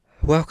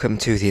Welcome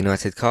to the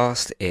United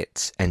Cast.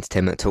 It's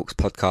Entertainment Talks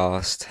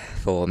podcast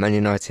for Man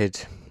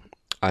United.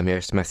 I'm your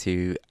host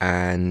Matthew,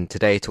 and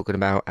today talking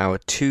about our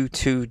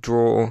 2-2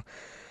 draw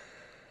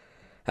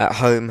at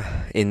home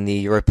in the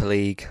Europa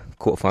League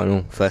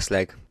quarterfinal first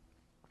leg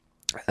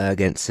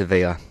against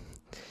Sevilla.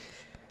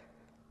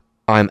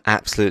 I'm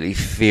absolutely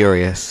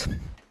furious.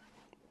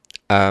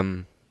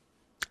 I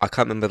can't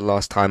remember the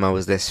last time I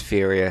was this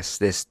furious,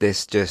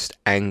 this just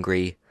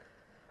angry.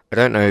 I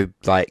don't know,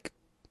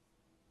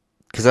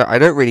 because I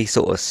don't really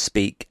sort of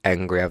speak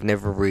angry. I've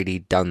never really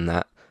done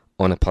that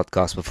on a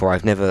podcast before.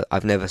 I've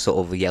never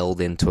sort of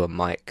yelled into a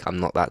mic. I'm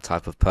not that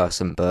type of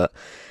person. But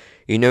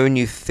you know when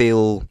you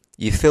feel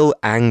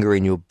anger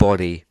in your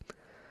body,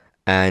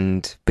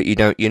 but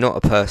you're not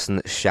a person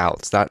that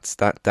shouts.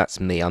 That's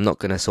me. I'm not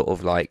gonna sort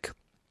of like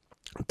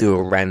do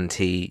a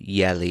ranty,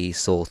 yelly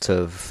sort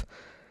of,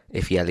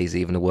 if yelly's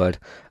even a word,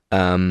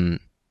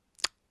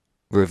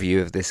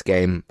 review of this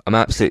game. I'm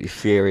absolutely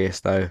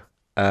furious though.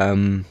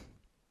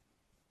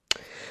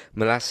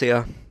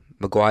 Malacia,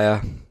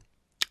 Maguire,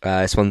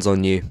 this one's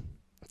on you.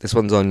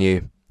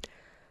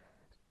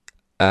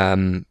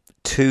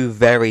 Two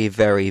very,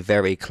 very,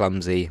 very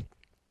clumsy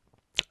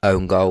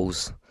own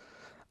goals.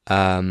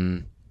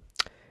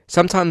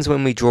 Sometimes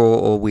when we draw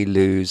or we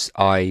lose,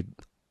 I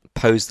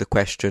pose the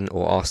question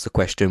or ask the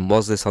question,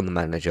 was this on the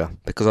manager?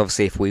 Because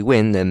obviously if we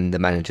win, then the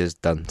manager's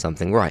done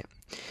something right.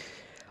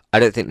 I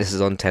don't think this is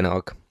on Ten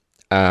Hag.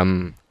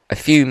 A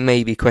few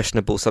maybe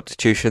questionable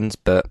substitutions,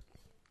 but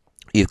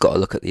you've got to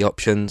look at the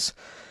options.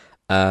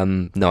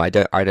 No, I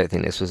don't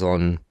think this was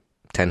on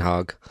Ten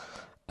Hag.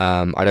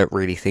 I don't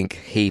really think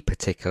he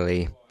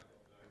particularly.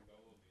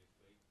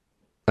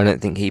 I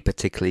don't think he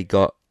particularly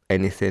got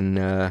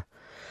anything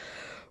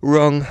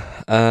wrong.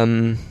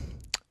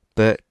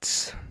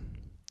 But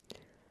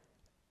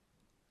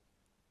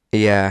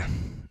yeah,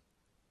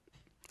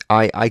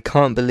 I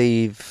can't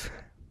believe.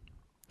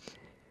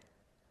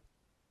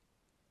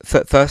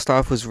 First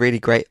half was really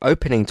great.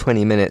 Opening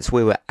 20 minutes,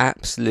 we were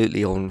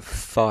absolutely on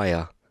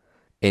fire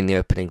in the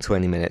opening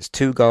 20 minutes.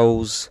 2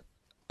 goals,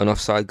 an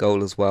offside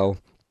goal as well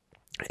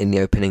in the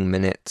opening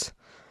minute.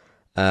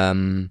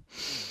 And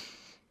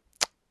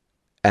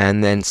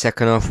then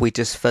second half, we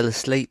just fell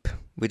asleep.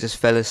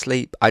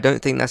 I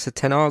don't think that's a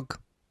Ten Hag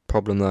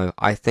problem though.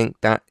 I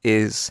think that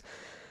is...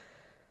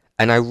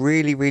 And I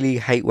really, really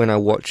hate when I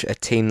watch a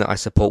team that I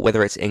support,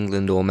 whether it's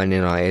England or Man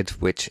United,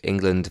 which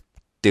England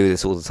do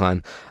this all the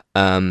time.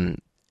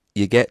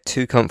 You get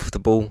too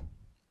comfortable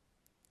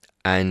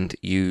and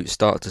you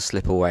start to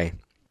slip away.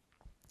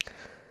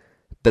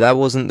 But that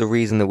wasn't the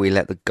reason that we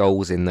let the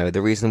goals in though.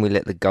 The reason we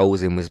let the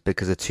goals in was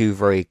because of 2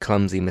 very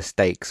clumsy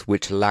mistakes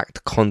which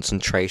lacked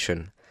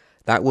concentration.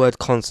 That word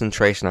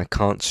concentration I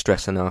can't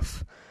stress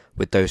enough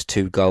with those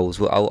 2 goals.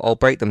 Well, I'll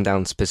break them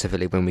down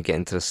specifically when we get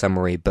into the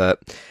summary,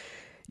 but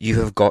you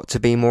have got to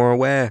be more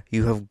aware.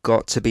 You have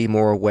got to be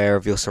more aware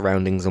of your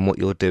surroundings and what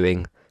you're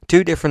doing.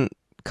 2 different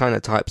kind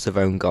of types of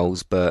own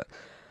goals, but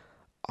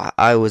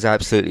I was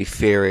absolutely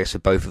furious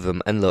with both of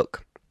them. And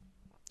look,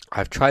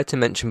 I've tried to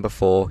mention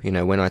before,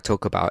 when I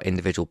talk about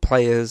individual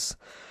players,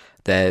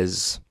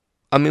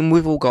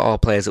 we've all got our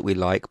players that we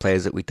like,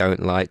 players that we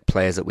don't like,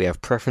 players that we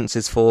have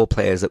preferences for,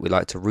 players that we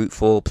like to root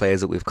for, players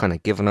that we've kind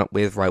of given up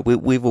with, right?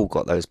 We've all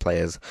got those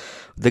players.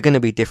 They're going to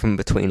be different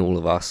between all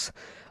of us.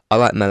 I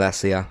like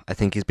Malacia. I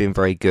think he's been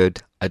very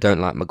good. I don't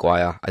like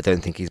Maguire. I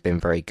don't think he's been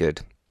very good.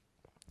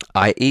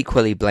 I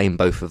equally blame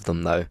both of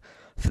them, though,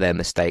 for their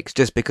mistakes.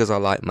 Just because I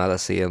like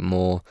Malacia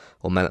more,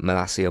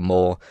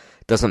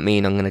 doesn't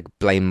mean I'm going to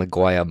blame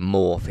Maguire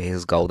more for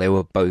his goal. They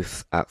were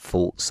both at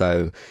fault.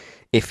 So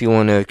if you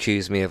want to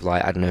accuse me of,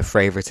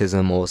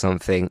 favoritism or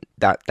something,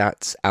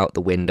 that's out the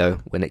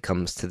window when it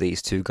comes to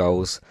these 2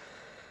 goals.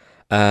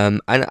 And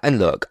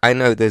look, I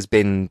know there's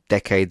been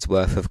decades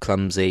worth of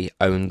clumsy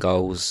own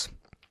goals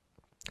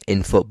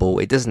in football.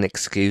 It doesn't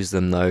excuse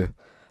them, though.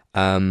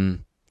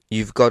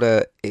 You've got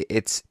to...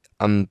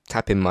 I'm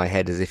tapping my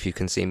head as if you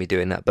can see me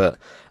doing that, but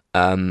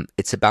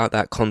it's about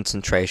that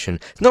concentration.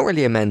 It's not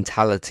really a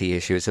mentality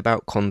issue. It's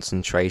about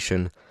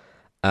concentration,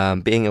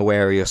 being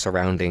aware of your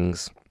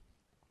surroundings.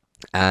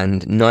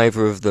 And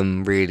neither of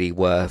them really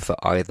were for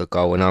either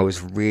goal. And I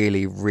was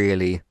really,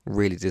 really,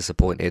 really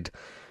disappointed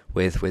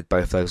with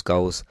both those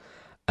goals.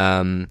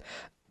 And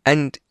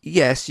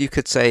yes, you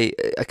could say,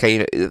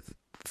 okay,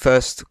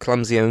 first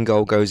clumsy own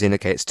goal goes in,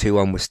 okay, it's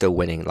 2-1, we're still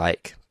winning.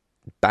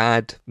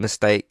 Bad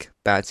mistake,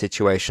 bad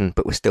situation,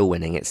 but we're still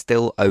winning. It's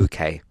still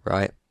okay,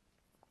 right?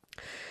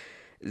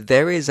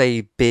 There is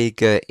a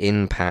bigger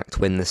impact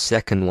when the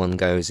second one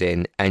goes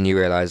in and you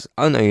realise,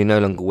 oh no, you're no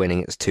longer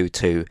winning, it's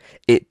 2-2.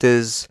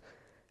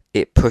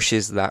 It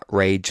pushes that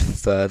rage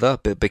further,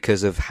 but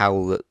because of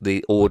how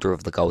the order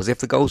of the goals. If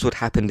the goals would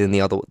happened in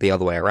the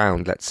other way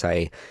around, let's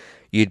say,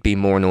 you'd be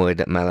more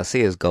annoyed at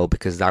Malacia's goal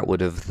because that would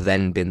have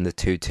then been the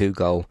 2-2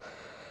 goal.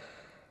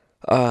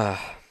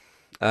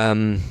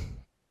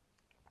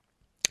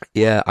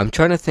 Yeah, I'm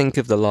trying to think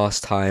of the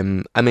last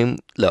time.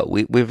 Look,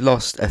 we've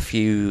lost a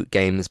few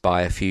games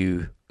by a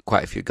few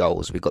quite a few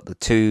goals. We got the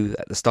 2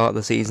 at the start of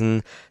the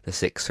season, the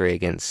 6-3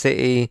 against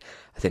City.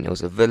 I think there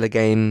was a Villa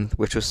game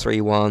which was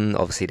 3-1.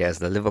 Obviously, there's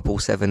the Liverpool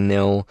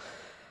 7-0.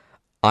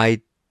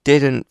 I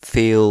didn't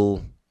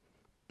feel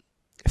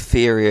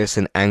furious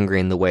and angry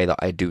in the way that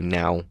I do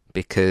now,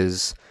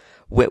 because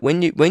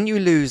when you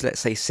lose, let's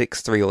say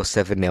 6-3 or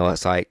 7-0,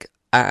 it's like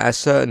at a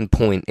certain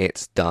point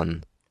it's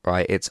done,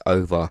 right? It's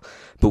over.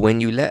 But when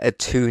you let a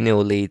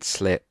 2-0 lead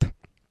slip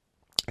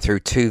through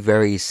 2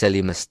 very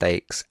silly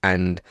mistakes,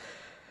 and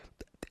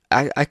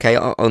okay,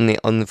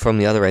 from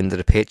the other end of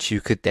the pitch,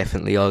 you could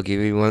definitely argue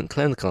we weren't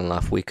clinical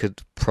enough. We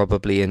could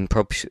probably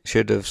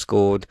should have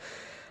scored.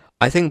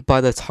 I think by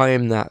the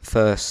time that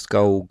first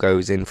goal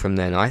goes in from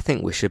then, I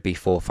think we should be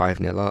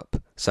 4-5-0 up.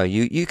 So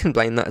you can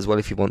blame that as well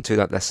if you want to.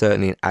 That's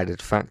certainly an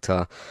added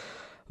factor.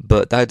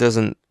 But that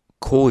doesn't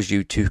cause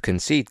you to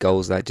concede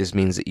goals. That just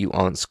means that you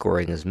aren't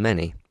scoring as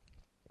many.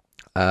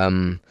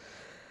 Anyway,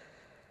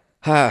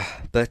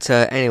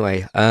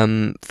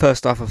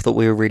 first off, I thought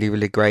we were really,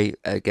 really great.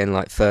 Again,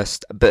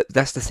 but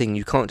that's the thing.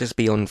 You can't just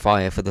be on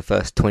fire for the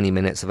first 20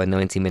 minutes of a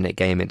 90-minute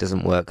game. It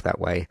doesn't work that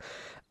way.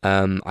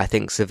 I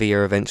think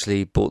Sevilla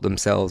eventually brought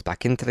themselves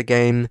back into the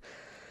game,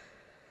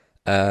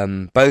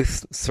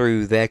 both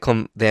through their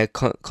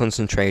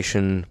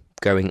concentration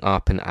going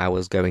up and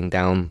ours going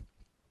down.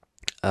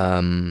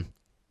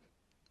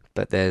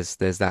 But there's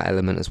that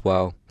element as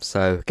well.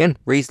 So again,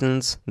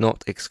 reasons,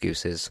 not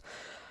excuses.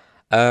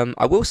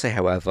 I will say,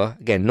 however,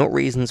 again, not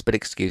reasons but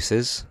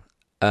excuses.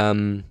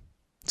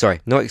 Sorry,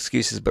 not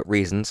excuses but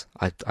reasons.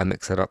 I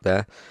mixed that up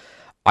there.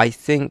 I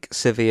think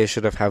Sevilla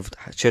should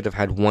have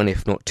had 1,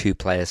 if not 2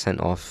 players sent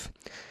off.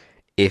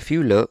 If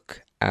you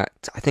look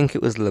at, I think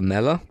it was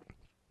Lamela,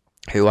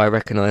 who I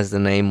recognised the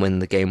name when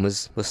the game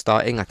was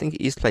starting. I think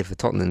he used to play for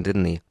Tottenham,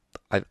 didn't he?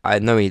 I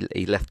know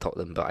he left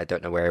Tottenham, but I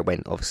don't know where he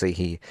went. Obviously,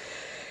 he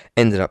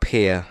ended up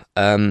here.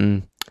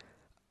 I'm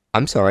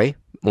sorry.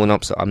 Well,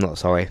 I'm not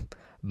sorry.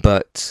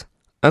 But,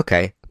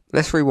 okay,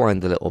 let's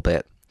rewind a little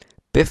bit.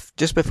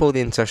 Just before the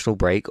international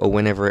break, or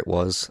whenever it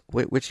was,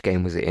 which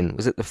game was it in?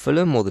 Was it the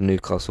Fulham or the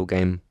Newcastle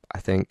game, I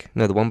think?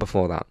 No, the one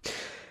before that.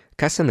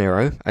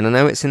 Casemiro, and I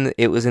know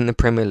it was in the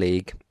Premier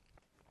League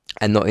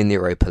and not in the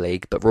Europa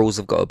League, but rules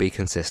have got to be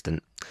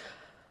consistent.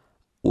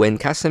 When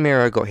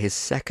Casemiro got his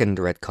second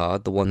red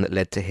card, the one that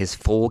led to his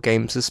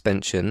 4-game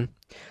suspension,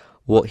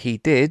 what he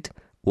did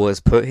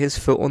was put his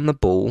foot on the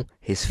ball,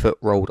 his foot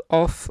rolled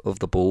off of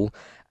the ball,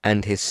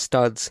 and his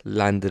studs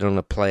landed on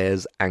a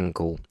player's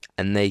ankle.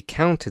 And they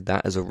counted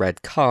that as a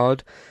red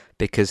card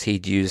because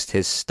he'd used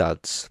his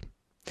studs.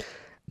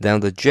 Now,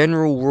 the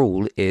general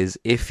rule is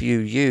if you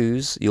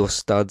use your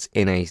studs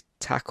in a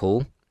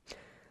tackle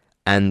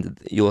and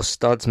your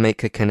studs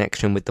make a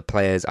connection with the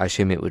player's, I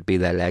assume it would be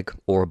their leg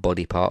or a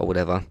body part or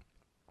whatever.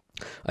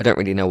 I don't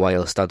really know why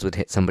your studs would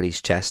hit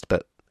somebody's chest,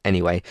 but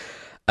anyway,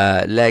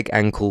 leg,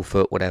 ankle,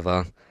 foot,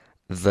 whatever,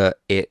 that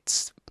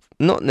it's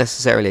not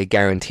necessarily a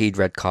guaranteed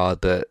red card,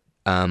 but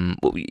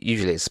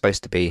usually it's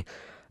supposed to be.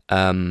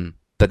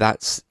 But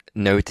that's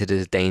noted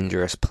as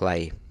dangerous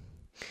play.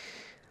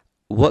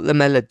 What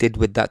Lamela did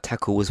with that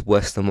tackle was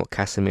worse than what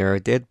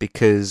Casemiro did,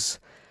 because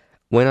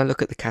when I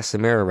look at the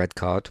Casemiro red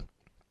card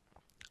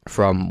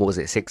from,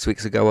 6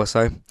 weeks ago or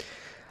so,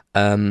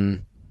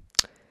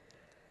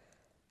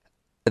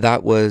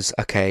 that was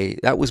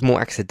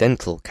more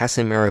accidental.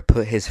 Casemiro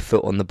put his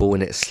foot on the ball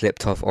and it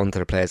slipped off onto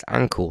the player's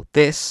ankle.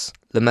 This,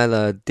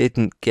 Lamela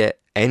didn't get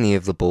any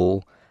of the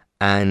ball,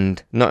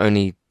 and not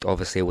only,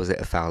 obviously, was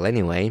it a foul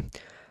anyway,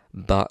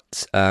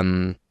 but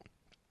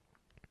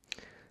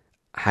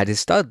had his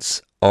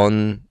studs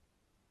on.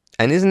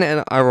 And isn't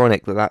it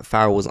ironic that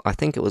foul was, I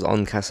think it was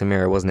on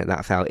Casemiro, wasn't it,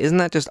 that foul? Isn't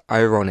that just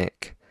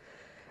ironic?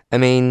 I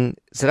mean,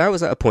 so that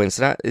was at a point,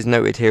 so that is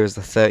noted here as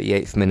the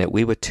 38th minute.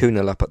 We were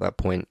 2-0 up at that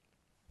point.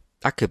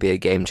 That could be a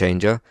game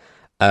changer.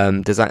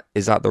 Is that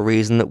the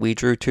reason that we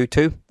drew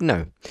 2-2?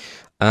 No.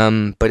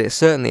 But it's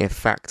certainly a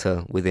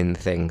factor within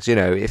things. You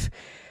know, if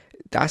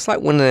that's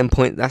like one of them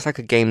points, that's like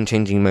a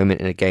game-changing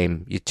moment in a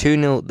game. You're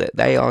 2-0,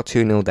 they are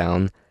 2-0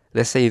 down.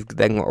 Let's say you've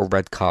then got a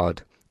red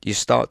card. You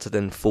start to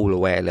then fall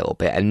away a little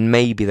bit, and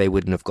maybe they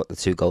wouldn't have got the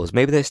 2 goals.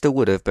 Maybe they still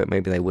would have, but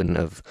maybe they wouldn't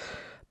have.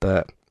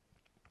 But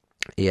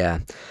yeah.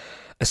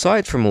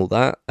 Aside from all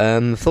that,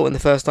 thought in the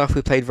first half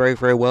we played very,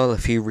 very well. A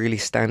few really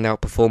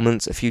standout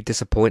performances, a few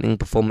disappointing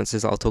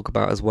performances I'll talk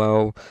about as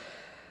well.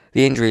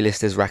 The injury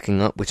list is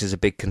racking up, which is a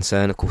big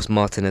concern. Of course,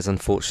 Martinez,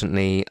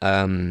 unfortunately,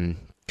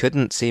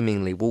 couldn't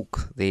seemingly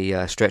walk.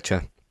 The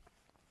stretcher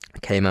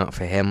came out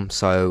for him,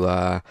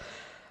 so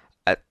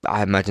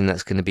I imagine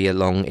that's going to be a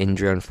long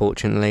injury,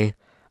 unfortunately.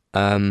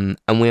 And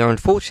we are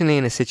unfortunately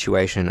in a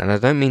situation, and I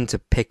don't mean to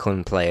pick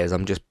on players,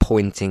 I'm just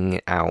pointing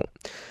it out,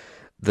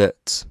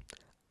 that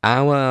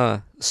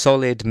our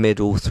solid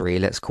middle 3,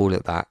 let's call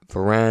it that,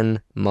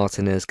 Varane,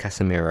 Martinez,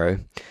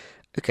 Casemiro.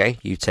 Okay,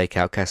 you take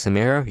out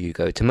Casemiro, you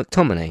go to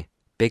McTominay.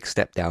 Big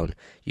step down.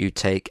 You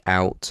take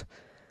out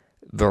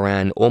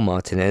Varane or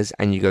Martinez,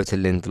 and you go to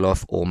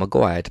Lindelof or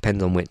Maguire.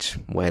 Depends on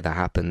where that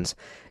happens.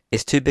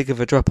 It's too big of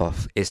a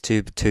drop-off. It's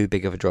too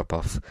big of a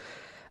drop-off.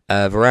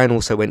 Varane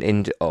also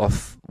went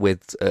off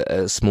with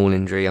a small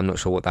injury. I'm not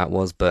sure what that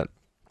was, but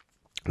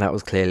that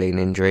was clearly an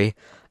injury.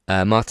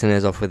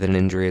 Martinez off with an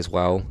injury as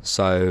well.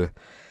 So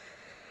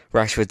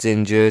Rashford's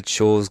injured.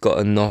 Shaw's got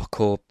a knock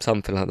or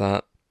something like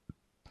that.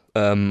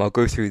 I'll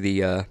go through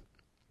the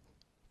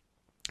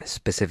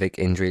specific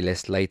injury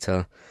list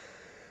later.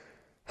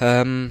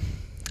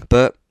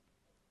 But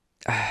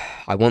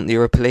I want the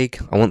Europa League.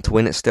 I want to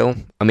win it still.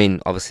 I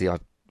mean, obviously, I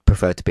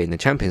prefer to be in the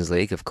Champions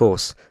League, of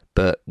course.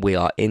 But we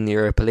are in the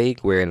Europa League.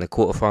 We're in the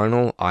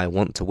quarterfinal. I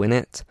want to win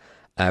it.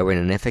 We're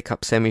in an FA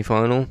Cup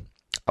semi-final.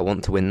 I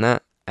want to win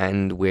that.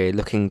 And we're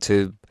looking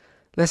to,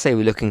 let's say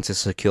we're looking to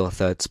secure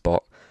third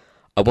spot.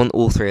 I want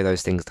all three of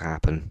those things to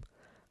happen.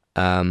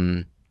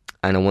 And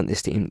I want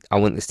this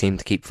team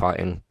to keep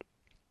fighting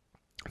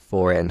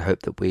for it and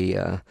hope that we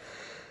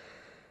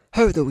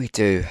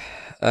do.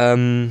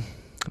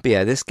 But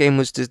yeah, this game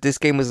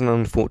was an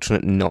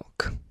unfortunate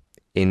knock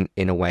in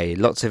a way.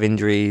 Lots of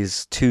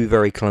injuries, 2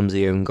 very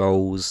clumsy own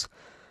goals.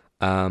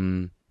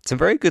 Some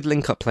very good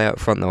link-up play out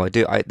front though.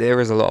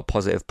 There is a lot of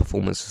positive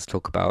performances to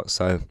talk about,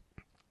 so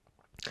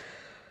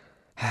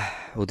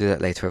we'll do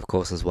that later, of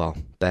course, as well.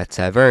 But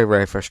very,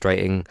 very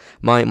frustrating.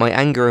 My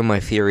anger and my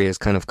fury is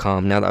kind of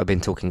calm now that I've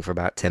been talking for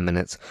about 10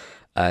 minutes.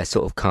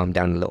 Sort of calmed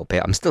down a little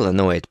bit. I'm still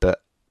annoyed,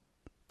 but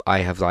I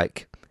have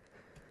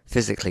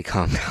physically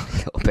calmed down a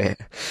little bit.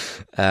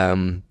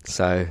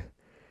 So,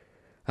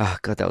 oh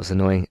god, that was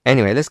annoying.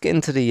 Anyway, let's get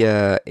into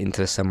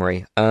the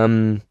summary.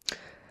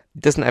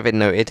 Doesn't have it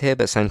noted here,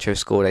 but Sancho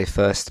scored a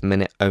first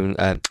minute own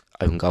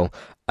goal,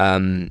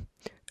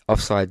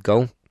 offside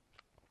goal,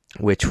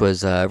 which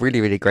was really,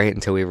 really great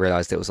until we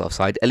realised it was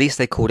offside. At least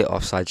they called it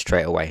offside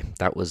straight away.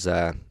 That was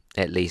at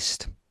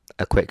least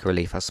a quick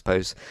relief, I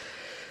suppose.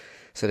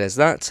 So there's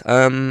that.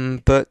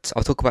 But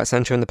I'll talk about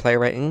Sancho in the player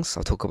ratings.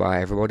 I'll talk about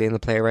everybody in the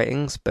player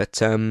ratings.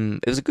 But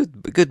it was a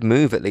good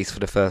move, at least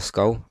for the first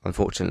goal.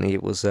 Unfortunately,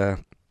 it was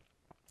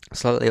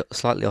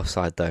slightly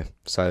offside though.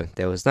 So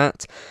there was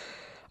that.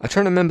 I'm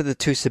trying to remember the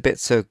 2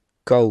 Sabitzer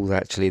goals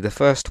actually. The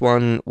first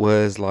one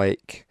was I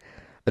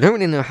don't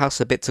really know how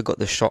Sabitzer got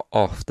the shot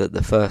off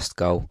the first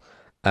goal.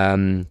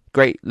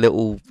 Great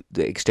little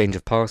exchange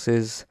of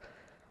passes.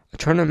 I'm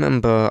trying to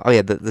remember. Oh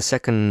yeah, the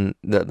second,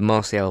 the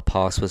Martial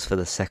pass was for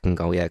the second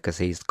goal. Yeah, because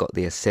he's got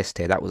the assist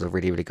here. That was a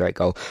really, really great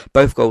goal.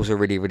 Both goals are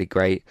really, really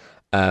great.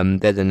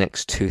 They're the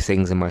next 2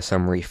 things in my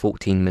summary: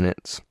 14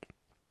 minutes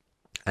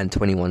and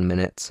 21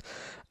 minutes.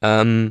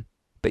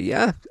 But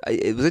yeah,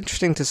 it was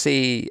interesting to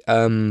see.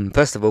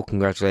 First of all,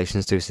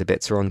 congratulations to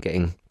Sabitzer on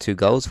getting 2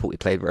 goals. Thought we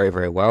played very,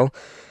 very well.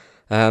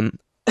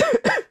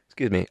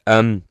 Excuse me.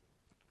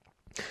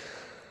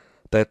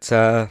 But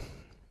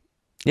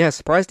yeah,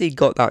 surprised he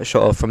got that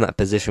shot off from that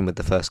position with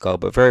the first goal.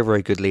 But very,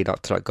 very good lead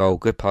up to that goal.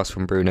 Good pass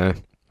from Bruno,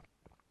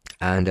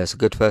 and it's a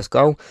good first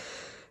goal.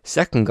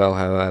 Second goal,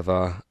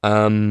 however,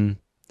 a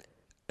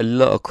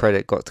lot of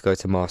credit got to go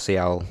to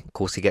Martial. Of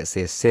course, he gets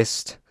the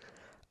assist.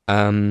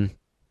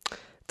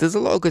 There's a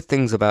lot of good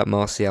things about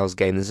Martial's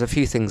game. There's a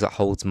few things that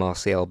holds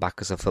Martial back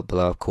as a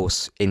footballer. Of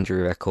course,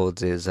 injury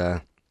records is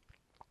a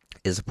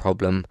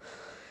problem.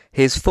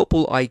 His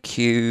football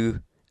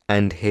IQ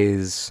and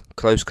his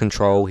close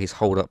control, his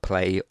hold-up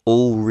play,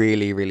 all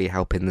really, really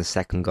help in the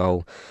second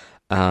goal.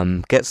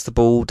 Gets the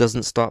ball,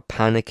 doesn't start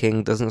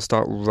panicking, doesn't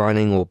start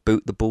running or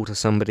boot the ball to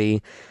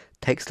somebody.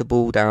 Takes the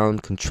ball down,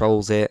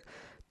 controls it,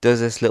 does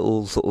this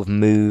little sort of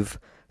move,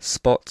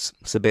 spots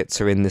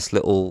Sabitzer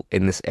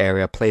in this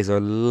area, plays a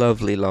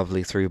lovely,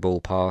 lovely through ball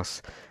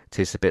pass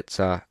to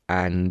Sabitzer,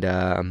 and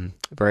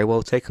very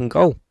well taken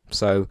goal.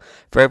 So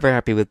very, very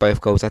happy with both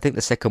goals. I think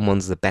the second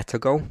one's the better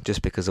goal,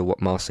 just because of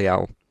what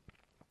Martial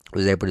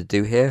was able to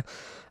do here.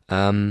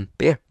 But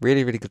yeah,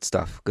 really, really good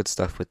stuff. Good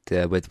stuff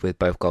with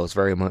both goals.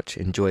 Very much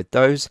enjoyed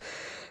those.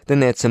 Then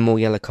they had some more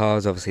yellow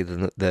cards. Obviously,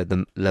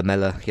 the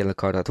Lamela yellow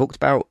card I talked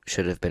about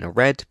should have been a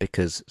red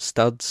because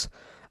studs.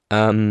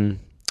 Yeah,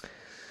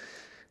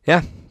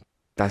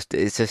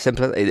 it's as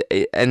simple as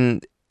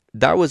and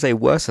that was a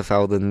worse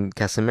foul than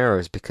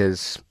Casemiro's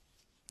because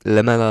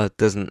Lamela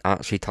doesn't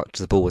actually touch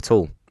the ball at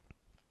all.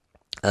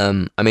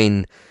 I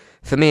mean,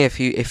 for me, if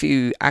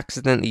you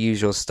accidentally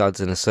use your studs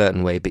in a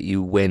certain way, but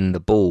you win the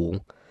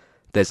ball,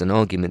 there's an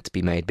argument to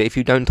be made. But if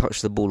you don't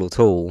touch the ball at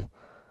all,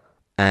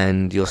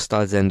 and your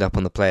studs end up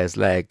on the player's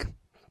leg,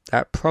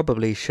 that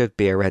probably should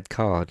be a red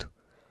card.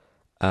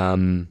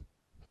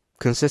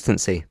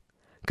 Consistency,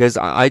 because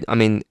I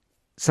mean,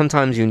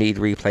 sometimes you need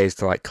replays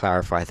to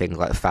clarify things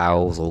like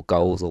fouls or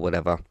goals or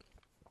whatever,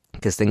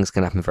 because things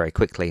can happen very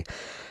quickly.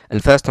 And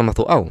the first time I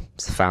thought, oh,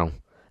 it's a foul.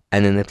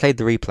 And then they played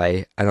the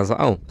replay, and I was like,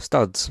 oh,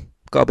 studs,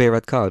 gotta be a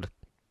red card.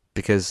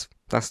 Because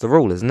that's the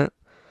rule, isn't it?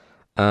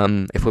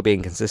 If we're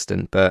being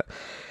consistent. But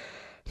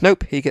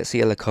nope, he gets a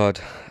yellow card,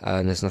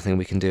 and there's nothing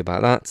we can do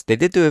about that. They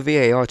did do a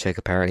VAR check,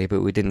 apparently,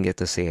 but we didn't get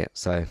to see it.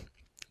 So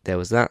there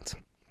was that.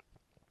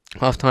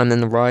 Half-time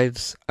then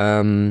arrives.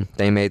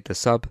 They made the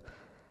sub.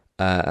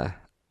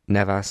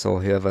 Navas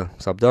or whoever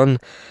subbed on.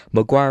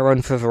 Maguire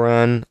on for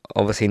Varane.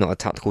 Obviously not a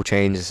tactical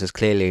change. This is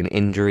clearly an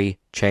injury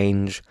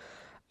change.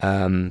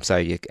 So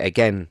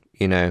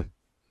you know,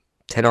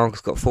 Ten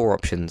Hag's got four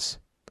options.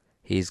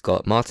 He's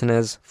got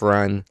Martinez,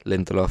 Varane,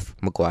 Lindelof,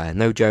 Maguire.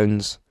 No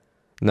Jones,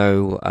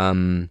 no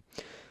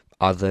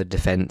other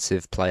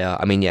defensive player.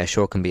 I mean, yeah,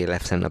 Shaw can be a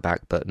left centre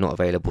back, but not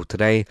available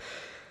today.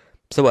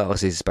 So what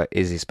else is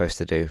he supposed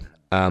to do?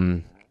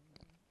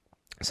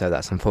 So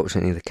that's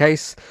unfortunately the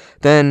case.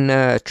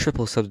 Then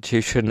triple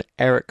substitution: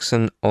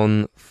 Eriksen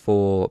on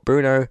for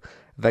Bruno,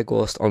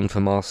 Weghorst on for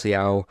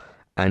Martial,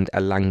 and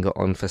Elanga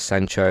on for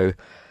Sancho.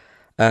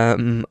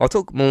 I'll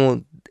talk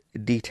more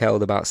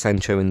detailed about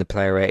Sancho in the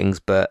player ratings,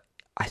 but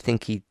I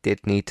think he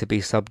did need to be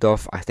subbed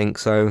off. I think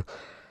so.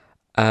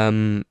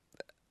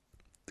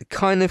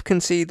 Kind of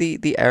can see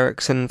the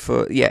Eriksen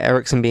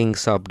Eriksen being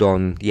subbed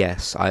on.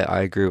 Yes,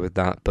 I agree with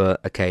that.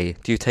 But okay,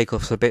 do you take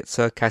off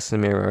Sabitzer,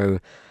 Casemiro,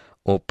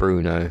 or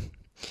Bruno?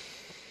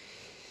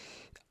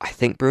 I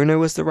think Bruno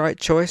was the right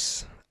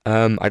choice.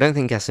 I don't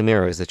think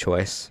Casemiro is the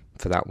choice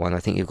for that one. I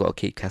think you've got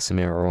to keep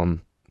Casemiro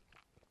on,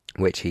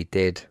 which he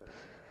did.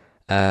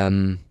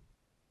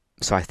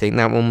 So I think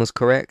that one was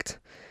correct.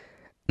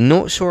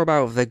 Not sure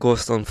about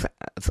Weghorst on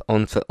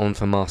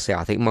for Martial.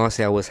 I think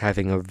Martial was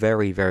having a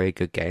very, very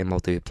good game. I'll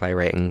do play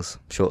ratings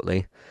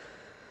shortly.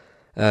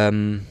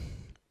 Who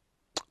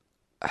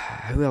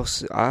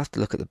else? I have to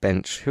look at the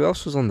bench. Who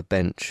else was on the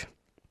bench?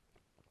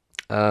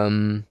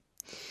 It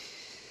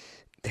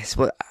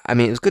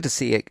was good to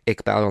see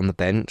Iqbal on the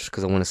bench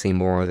because I want to see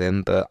more of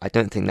him, but I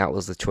don't think that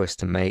was the choice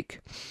to make.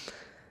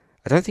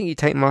 I don't think you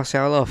take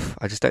Martial off.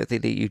 I just don't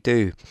think that you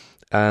do.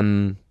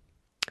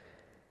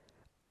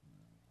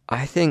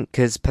 I think,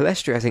 because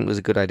Pellistri, I think, was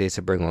a good idea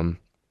to bring on.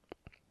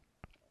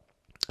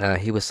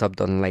 He was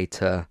subbed on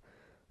later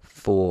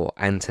for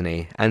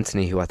Anthony,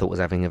 who I thought was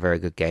having a very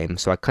good game.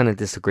 So I kind of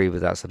disagree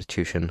with that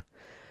substitution.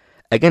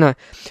 Again,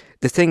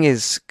 the thing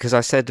is, because I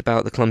said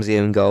about the clumsy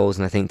own goals,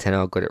 and I think Ten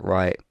Hag got it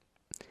right.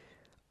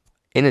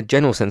 In a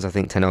general sense, I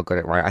think Ten Hag got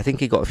it right. I think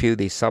he got a few of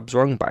these subs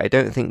wrong, but I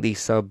don't think these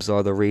subs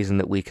are the reason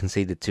that we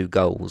conceded 2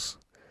 goals.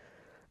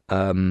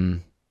 I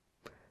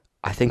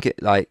think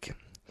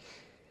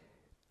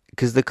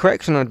because the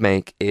correction I'd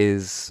make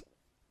is,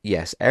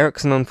 yes,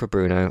 Eriksen on for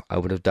Bruno, I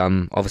would have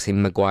done. Obviously,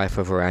 Maguire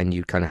for Varane,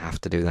 you kind of have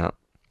to do that.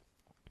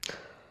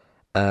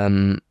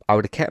 I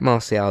would have kept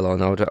Martial on.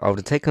 I would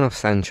have taken off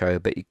Sancho,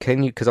 but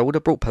because I would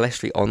have brought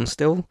Pellistri on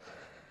still.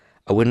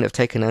 I wouldn't have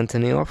taken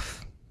Anthony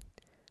off.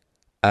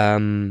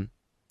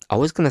 I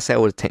was going to say I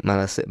would have taken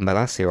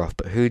Malacia off,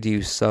 but who do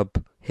you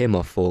sub him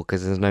off for?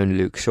 Because there's no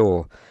Luke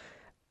Shaw.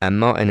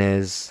 And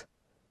Martinez,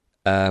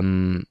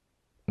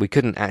 we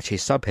couldn't actually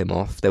sub him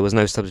off. There was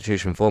no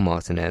substitution for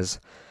Martinez.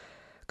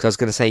 Because I was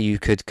going to say you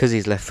could, because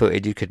he's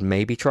left-footed, you could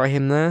maybe try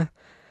him there.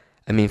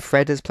 I mean,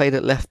 Fred has played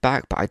at left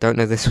back, but I don't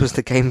know this was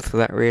the game for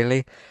that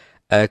really.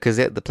 Because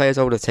the players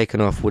I would have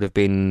taken off would have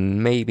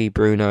been maybe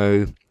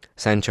Bruno,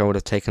 Sancho would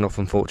have taken off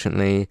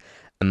unfortunately,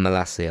 and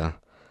Malacia.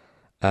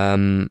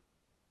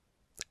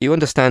 You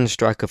understand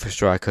striker for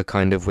striker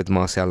kind of with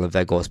Martial and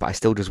Weghorst, but I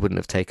still just wouldn't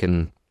have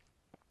taken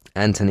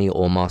Anthony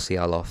or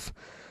Martial off.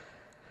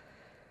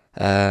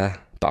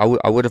 But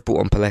I would have brought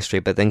on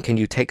Pellistri. But then, can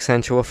you take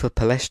Sancho off of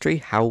Pellistri?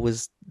 How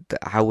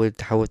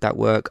would that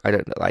work? I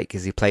don't know. Like,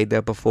 has he played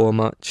there before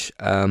much?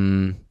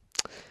 I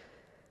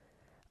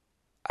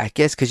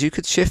guess because you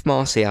could shift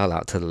Martial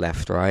out to the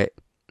left, right?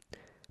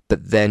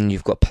 But then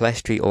you've got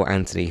Pellistri or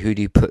Anthony. Who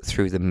do you put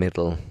through the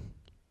middle?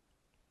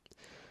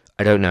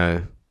 I don't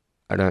know.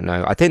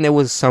 I think there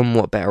was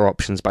somewhat better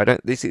options, but I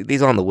don't.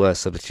 These aren't the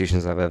worst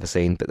substitutions I've ever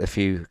seen, but a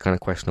few kind of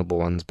questionable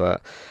ones.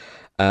 But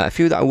a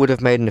few that I would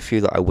have made and a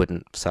few that I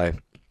wouldn't. So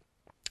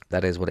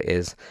that is what it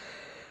is.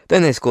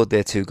 Then they scored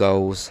their 2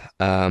 goals.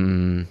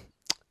 Malacia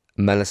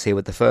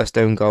with the first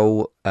own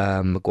goal.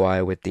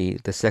 Maguire with the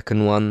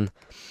second one.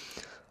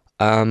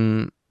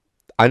 I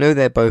know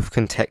they're both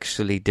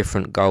contextually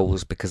different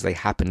goals because they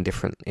happen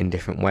in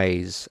different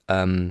ways.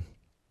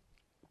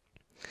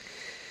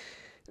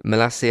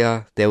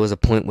 Malacia, there was a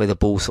point where the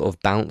ball sort of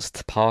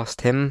bounced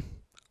past him.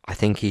 I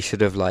think he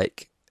should have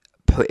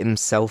put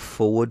himself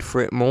forward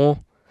for it more.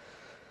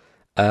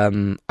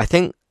 I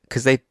think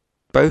because they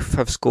both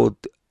have scored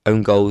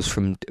own goals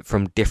from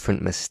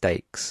different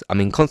mistakes. I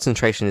mean,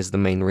 concentration is the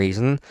main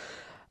reason.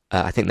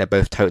 I think they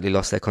both totally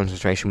lost their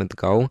concentration with the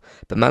goal.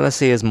 But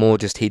Malacia is more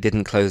just he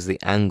didn't close the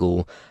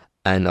angle.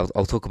 And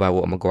I'll talk about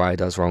what Maguire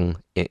does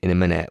wrong in a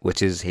minute,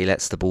 which is he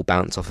lets the ball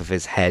bounce off of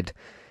his head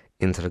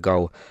into the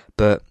goal.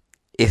 But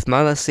if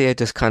Malacia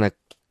just kind of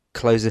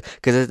closes,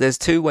 because there's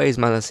 2 ways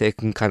Malacia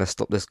can kind of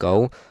stop this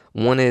goal.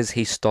 One is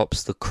he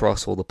stops the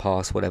cross or the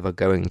pass, whatever,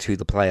 going to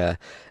the player,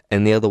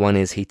 and the other one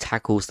is he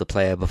tackles the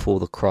player before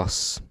the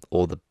cross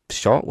or the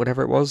shot,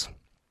 whatever it was.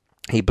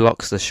 He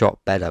blocks the shot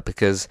better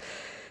because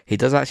he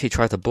does actually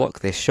try to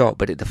block this shot,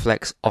 but it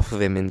deflects off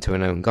of him into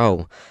an own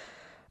goal.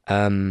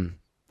 And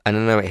I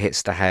know it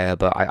hits De Gea,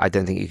 but I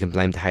don't think you can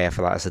blame De Gea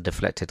for that as a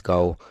deflected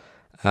goal.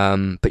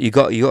 But you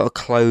got to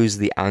close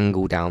the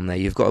angle down there.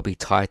 You've got to be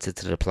tighter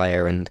to the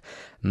player, and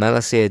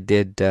Malacia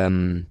did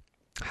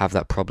have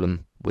that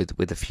problem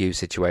with a few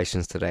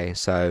situations today.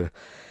 So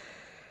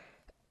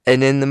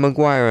And then the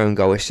Maguire own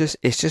goal, it's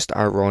just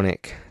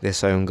ironic,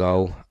 this own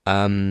goal.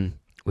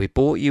 We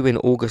bought you in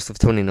August of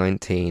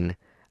 2019,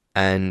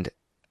 and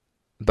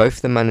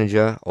both the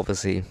manager,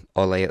 obviously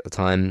Ole at the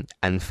time,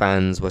 and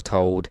fans were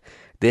told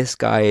this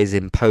guy is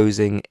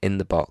imposing in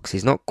the box.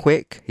 He's not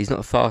quick, he's not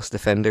a fast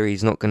defender,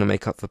 he's not going to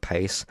make up for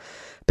pace,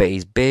 but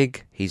he's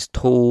big, he's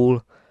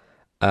tall,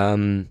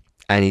 and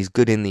he's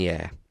good in the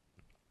air,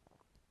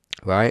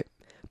 right?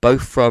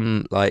 Both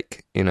from,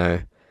 like,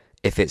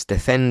 if it's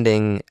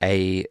defending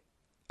a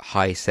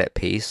high set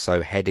piece,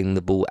 so heading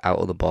the ball out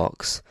of the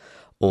box,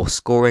 or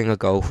scoring a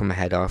goal from a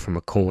header, from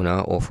a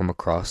corner, or from a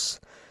cross,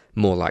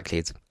 more likely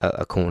it's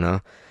a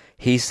corner,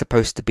 he's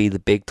supposed to be the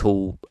big,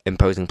 tall,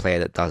 imposing player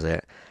that does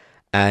it.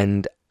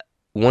 And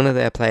one of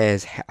their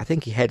players, I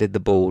think he headed the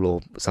ball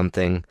or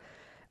something,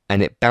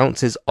 and it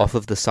bounces off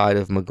of the side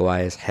of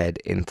Maguire's head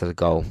into the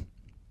goal.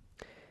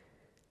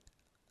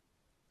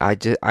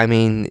 I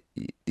mean,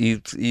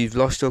 you've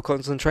lost your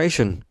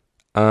concentration.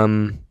 How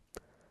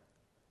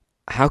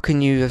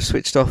can you have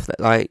switched off that?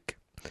 Like,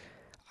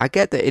 I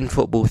get that in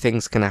football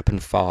things can happen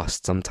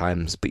fast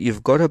sometimes, but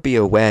you've got to be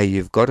aware.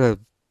 You've got to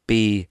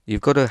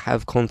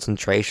have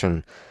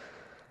concentration.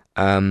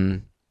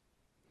 And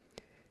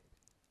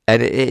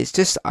it's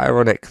just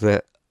ironic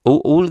that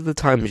all of the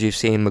times you've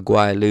seen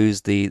Maguire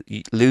lose that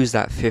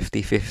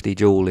 50-50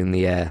 duel in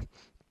the air,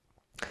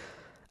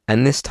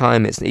 and this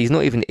time he's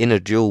not even in a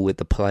duel with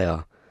the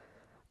player.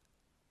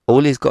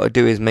 All he's got to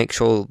do is make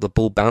sure the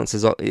ball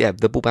bounces off. Yeah,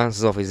 the ball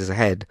bounces off his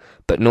head,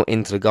 but not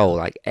into the goal,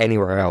 like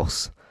anywhere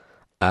else,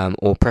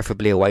 or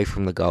preferably away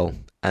from the goal,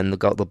 and the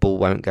ball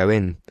won't go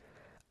in.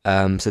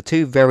 So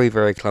two very,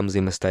 very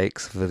clumsy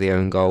mistakes for the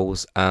own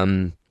goals.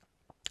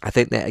 I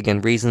think that,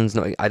 again, reasons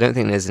not. I don't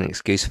think there's an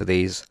excuse for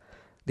these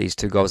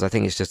two goals. I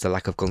think it's just a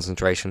lack of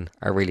concentration.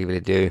 I really, really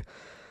do.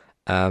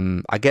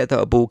 I get that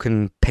a ball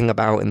can ping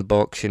about in the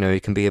box.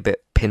 It can be a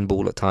bit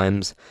pinball at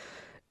times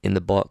in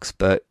the box,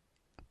 but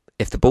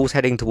if the ball's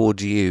heading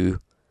towards you,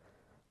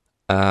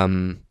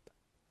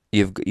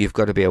 you've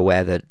got to be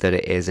aware that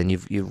it is, and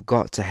you've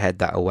got to head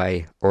that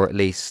away, or at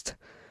least,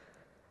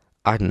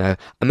 I don't know.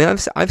 I mean,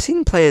 I've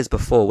seen players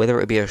before, whether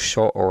it be a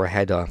shot or a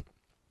header,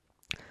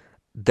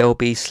 they'll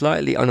be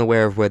slightly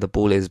unaware of where the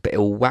ball is, but it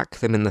will whack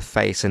them in the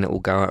face and it will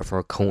go out for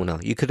a corner.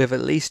 You could have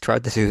at least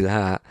tried to do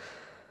that.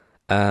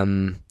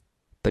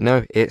 But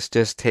no, it's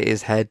just hit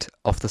his head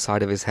off the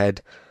side of his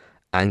head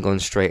and gone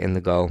straight in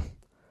the goal.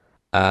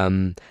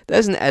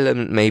 There's an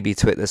element maybe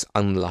to it that's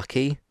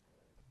unlucky,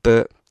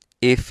 but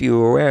if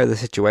you're aware of the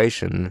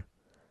situation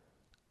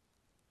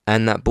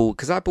and that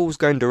ball's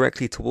going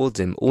directly towards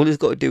him, all he's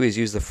got to do is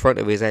use the front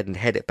of his head and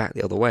head it back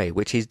the other way,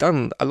 which he's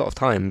done a lot of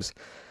times.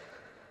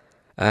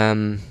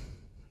 It's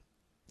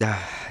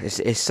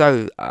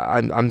so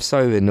I'm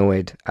so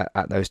annoyed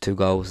at those two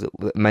goals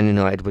that Man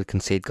United would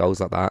concede goals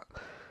like that.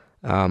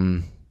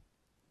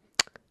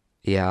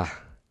 Yeah.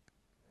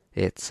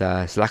 It's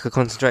lack of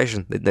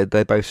concentration.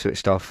 They both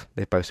switched off.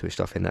 They both switched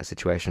off in that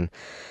situation.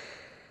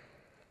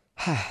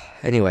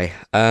 Anyway,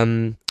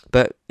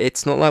 but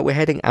it's not like we're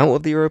heading out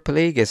of the Europa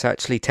League. It's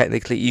actually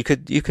technically you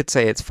could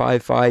say it's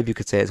 5-5. You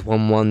could say it's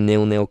 1-1,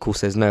 0-0. Of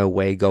course, there's no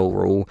away goal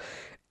rule.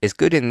 It's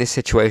good in this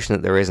situation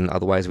that there isn't.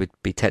 Otherwise, we'd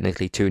be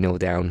technically 2-0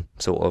 down,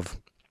 sort of.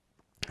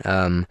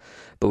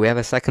 But we have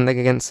a second leg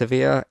against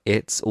Sevilla.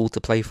 It's all to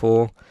play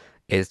for.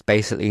 It's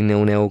basically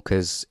 0-0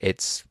 because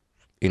it's.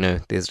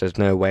 There's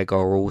no away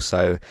goal rule,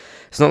 so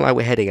it's not like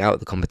we're heading out of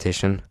the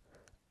competition.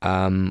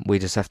 We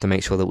just have to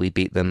make sure that we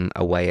beat them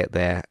away at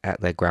their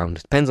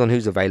ground. Depends on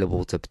who's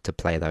available to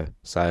play, though.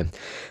 So,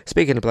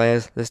 speaking of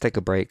players, let's take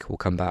a break. We'll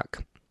come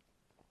back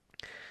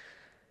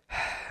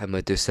and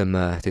we'll do some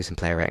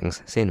player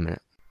ratings. See you in a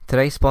minute.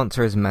 Today's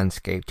sponsor is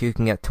Manscaped. You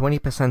can get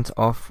 20%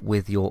 off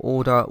with your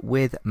order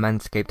with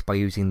Manscaped by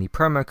using the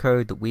promo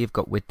code that we've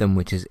got with them,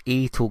 which is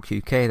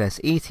ETALKUK. That's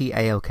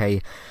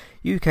ETALK.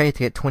 UK to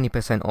get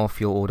 20%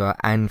 off your order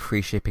and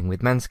free shipping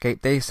with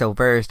Manscaped. They sell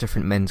various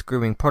different men's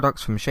grooming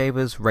products, from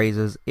shavers,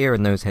 razors, ear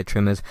and nose hair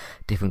trimmers,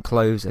 different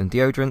clothes and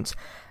deodorants.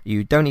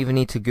 You don't even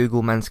need to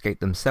Google Manscaped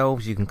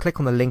themselves. You can click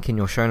on the link in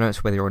your show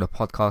notes, whether you're on a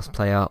podcast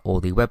player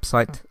or the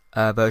website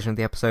version of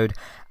the episode,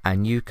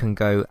 and you can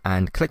go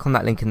and click on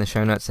that link in the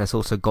show notes. There's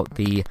also got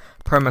the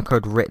promo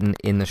code written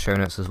in the show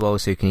notes as well,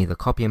 so you can either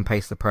copy and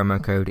paste the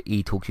promo code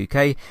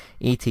ETALKUK,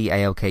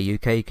 ETALKUK.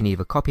 You can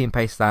either copy and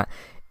paste that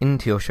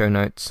into your show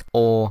notes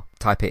or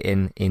type it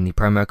in the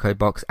promo code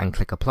box and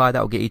click apply.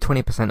 That will get you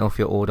 20% off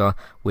your order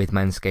with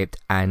Manscaped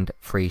and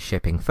free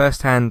shipping.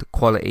 First hand,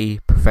 quality,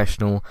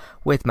 professional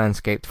with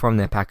Manscaped, from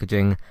their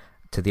packaging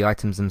to the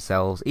items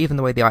themselves. Even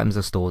the way the items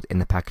are stored in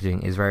the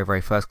packaging is very, very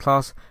first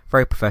class,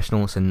 very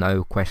professional, so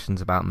no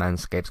questions about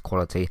Manscaped's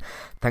quality.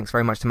 Thanks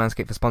very much to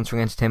Manscaped for sponsoring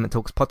Entertainment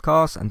Talks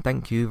podcast, and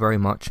thank you very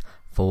much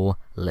for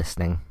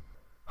listening.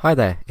 Hi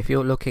there, if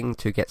you're looking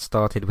to get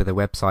started with a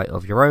website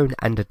of your own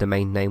and a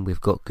domain name, we've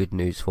got good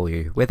news for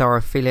you. With our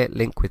affiliate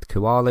link with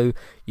Kualu,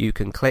 you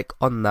can click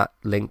on that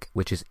link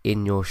which is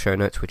in your show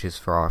notes, which is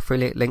for our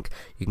affiliate link.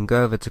 You can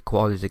go over to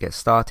Kualu to get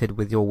started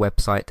with your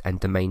website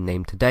and domain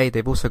name today.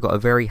 They've also got a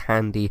very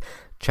handy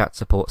chat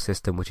support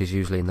system, which is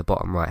usually in the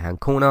bottom right hand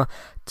corner,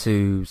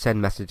 to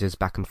send messages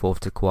back and forth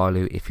to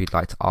Koalu if you'd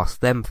like to ask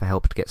them for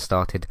help to get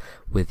started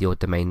with your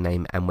domain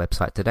name and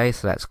website today.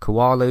 So that's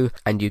Koalu,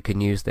 and you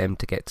can use them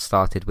to get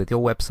started with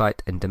your website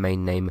and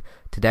domain name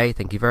today.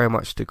 Thank you very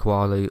much to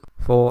Koalu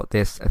for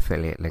this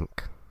affiliate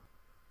link.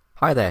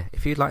 Hi there,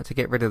 if you'd like to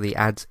get rid of the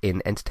ads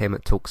in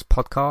Entertainment Talks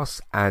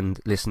podcasts and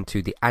listen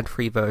to the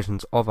ad-free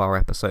versions of our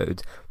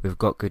episodes, we've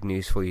got good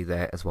news for you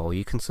there as well.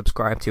 You can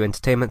subscribe to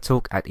Entertainment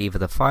Talk at either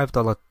the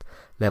 $5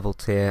 level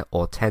tier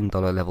or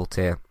 $10 level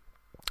tier.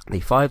 The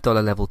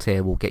 $5 level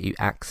tier will get you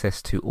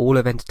access to all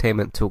of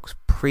Entertainment Talk's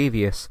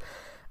previous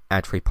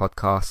ad-free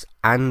podcasts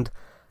and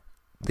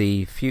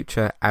the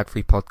future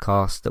ad-free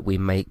podcasts that we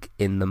make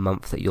in the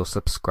month that you're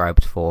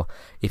subscribed for.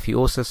 If you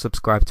also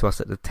subscribe to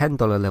us at the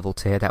 $10 level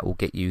tier, that will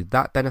get you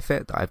that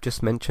benefit that I've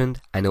just mentioned,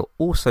 and it'll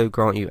also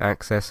grant you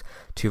access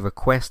to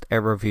request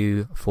a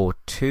review for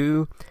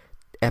 2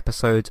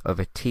 episodes of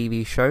a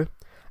TV show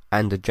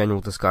and a general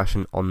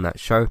discussion on that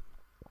show,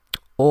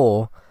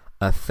 or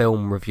a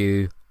film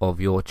review of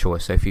your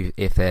choice. So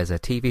if there's a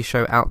TV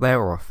show out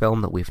there or a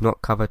film that we've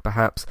not covered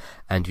perhaps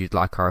and you'd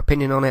like our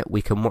opinion on it,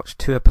 we can watch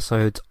 2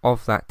 episodes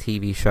of that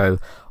TV show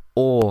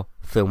or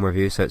film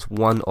review. So it's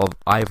one of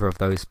either of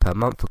those per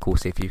month. Of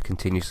course, if you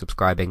continue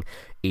subscribing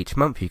each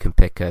month, you can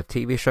pick a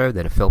TV show,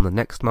 then a film the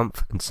next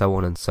month, and so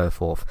on and so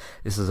forth.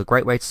 This is a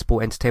great way to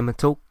support Entertainment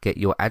Talk, get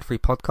your ad-free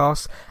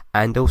podcasts,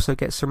 and also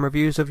get some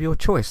reviews of your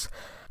choice.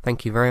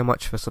 Thank you very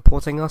much for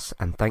supporting us,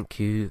 and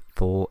thank you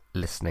for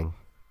listening.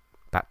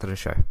 Back to the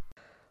show.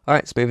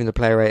 Alright, so moving to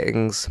player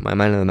ratings, my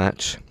man of the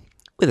match,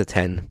 with a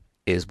 10,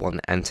 is one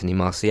Anthony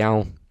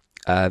Martial.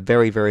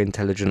 Very, very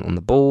intelligent on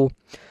the ball.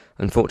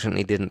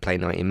 Unfortunately, didn't play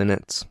 90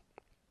 minutes.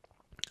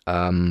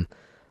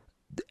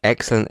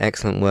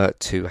 Excellent work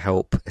to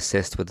help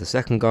assist with the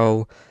second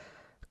goal.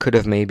 Could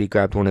have maybe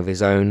grabbed one of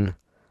his own.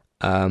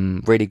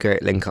 Really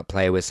great link-up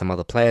play with some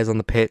other players on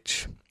the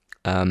pitch.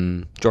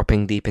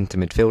 Dropping deep into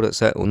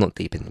midfield not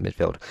deep into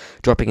midfield.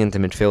 Dropping into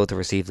midfield to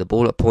receive the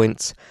ball at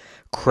points.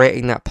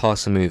 Creating that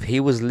pass and move. He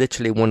was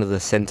literally one of the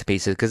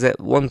centerpieces, because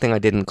one thing I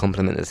didn't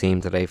compliment the team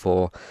today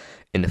for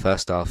in the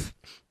first half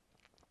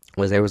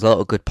was there was a lot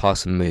of good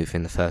pass and move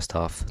in the first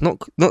half.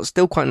 Not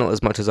still quite not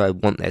as much as I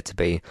want there to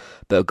be,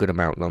 but a good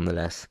amount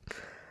nonetheless.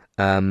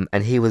 And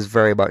he was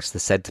very much the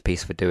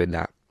centerpiece for doing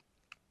that.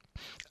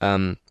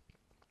 So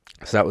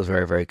that was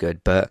very, very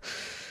good. But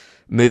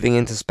moving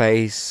into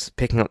space,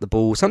 picking up the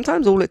ball,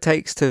 sometimes all it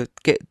takes to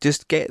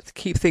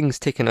keep things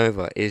ticking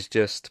over is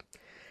just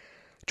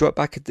drop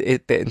back a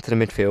bit into the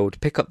midfield,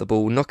 pick up the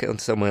ball, knock it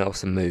onto someone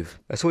else and move.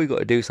 That's all you got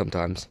to do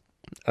sometimes.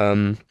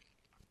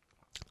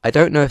 I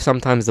don't know if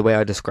sometimes the way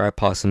I describe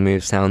pass and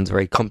move sounds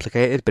very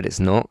complicated, but it's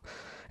not.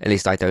 At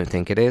least I don't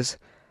think it is.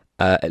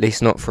 At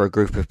least not for a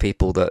group of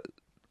people that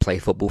play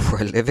football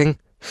for a living.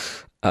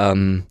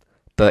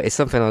 But it's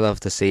something I love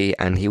to see,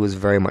 and he was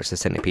very much the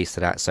centerpiece to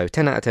that. So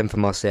 10 out of 10 for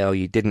Marcel.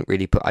 You didn't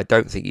really I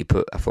don't think you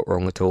put a foot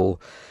wrong at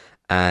all.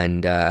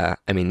 And, the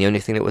only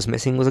thing that was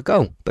missing was a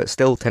goal. But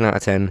still, 10 out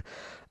of 10.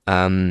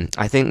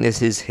 I think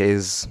this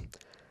is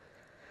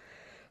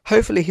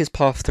hopefully his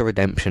path to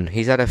redemption.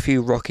 He's had a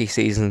few rocky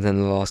seasons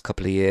in the last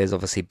couple of years.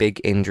 Obviously,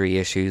 big injury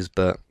issues.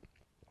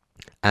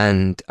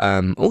 And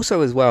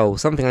also as well,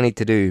 something I need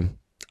to do,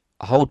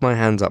 a hold my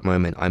hands up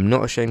moment. I'm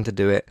not ashamed to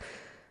do it.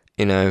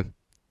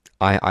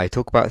 I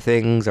talk about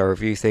things, I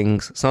review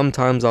things.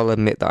 Sometimes I'll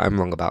admit that I'm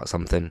wrong about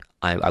something.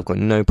 I've got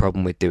no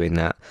problem with doing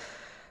that.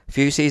 A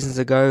few seasons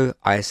ago,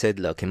 I said,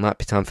 look, it might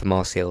be time for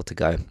Martial to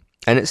go.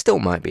 And it still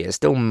might be. It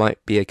still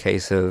might be a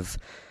case of,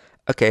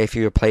 okay, if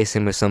you replace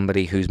him with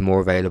somebody who's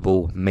more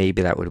available,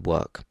 maybe that would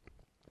work.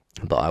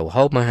 But I will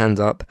hold my hands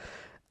up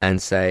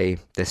and say,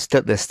 there's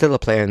still a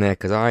player in there,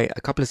 because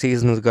a couple of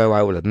seasons ago,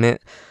 I will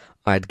admit,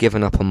 I had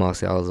given up on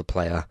Martial as a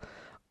player.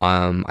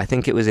 I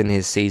think it was in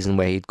his season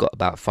where he'd got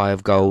about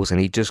 5 goals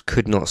and he just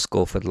could not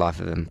score for the life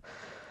of him.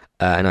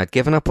 And I'd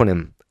given up on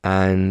him.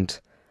 And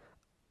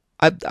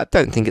I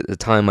don't think at the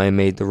time I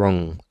made the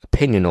wrong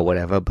opinion or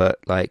whatever, but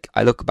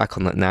I look back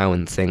on that now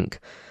and think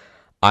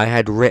I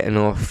had written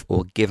off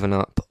or given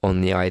up on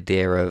the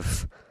idea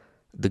of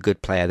the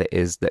good player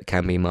that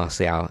can be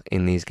Martial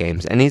in these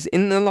games. And he's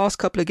in the last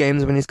couple of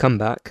games when he's come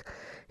back,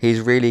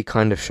 he's really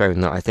kind of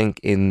shown that. I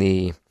think in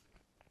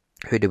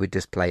who did we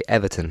just play?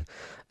 Everton.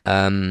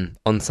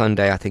 On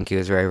Sunday, I think he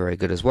was very, very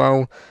good as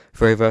well.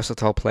 Very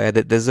versatile player.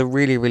 There's a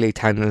really, really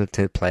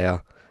talented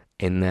player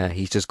in there.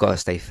 He's just got to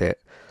stay fit.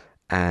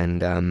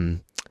 And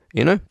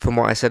from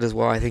what I said as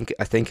well, I think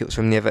it was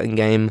from the Everton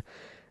game.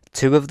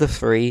 2 of the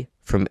 3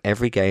 from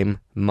every game: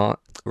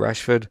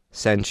 Rashford,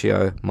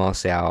 Sancho,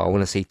 Martial. I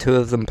want to see 2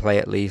 of them play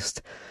at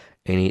least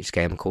in each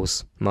game. Of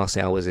course,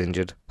 Martial was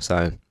injured,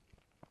 so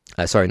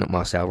sorry, not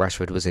Martial.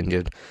 Rashford was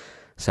injured,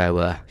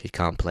 so he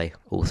can't play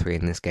all 3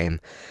 in this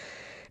game.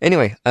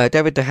 Anyway,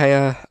 David De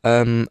Gea,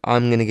 I'm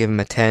going to give him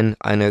a 10.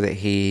 I know that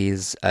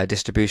his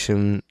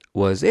distribution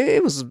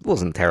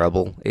wasn't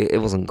terrible.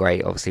 It wasn't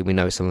great. Obviously, we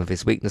know some of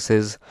his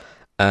weaknesses.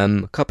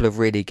 A couple of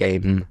really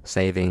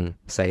game-saving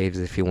saves,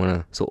 if you want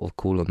to sort of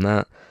call them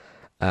that.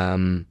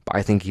 But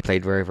I think he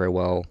played very, very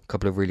well. A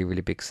couple of really,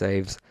 really big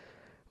saves,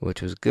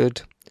 which was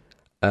good.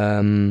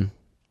 Um,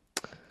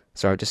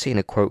 so I've just seen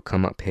a quote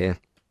come up here.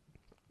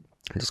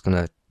 I'm just going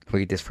to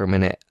read this for a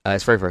minute.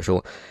 It's very, very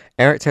short.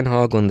 Eric Ten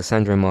Hag on the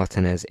Sandro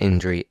Martinez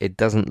injury. It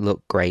doesn't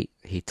look great,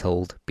 he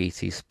told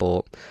BT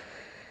Sport.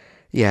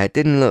 Yeah, it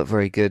didn't look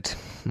very good.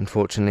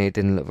 Unfortunately, it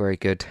didn't look very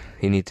good.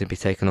 He needed to be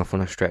taken off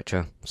on a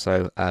stretcher.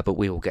 So, but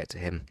we will get to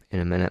him in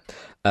a minute.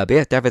 But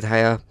yeah, David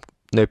Gea,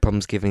 no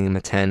problems giving him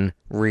a 10.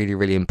 Really,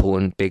 really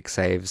important, big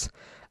saves.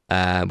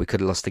 We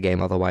could have lost the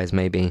game otherwise,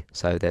 maybe.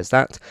 So there's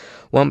that.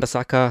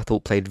 Wan-Bissaka, I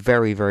thought played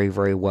very, very,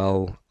 very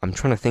well. I'm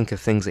trying to think of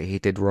things that he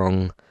did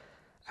wrong.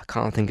 I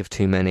can't think of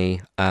too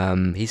many.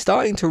 He's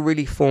starting to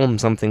really form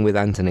something with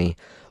Anthony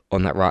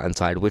on that right-hand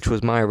side, which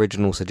was my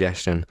original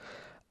suggestion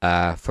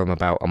from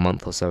about a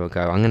month or so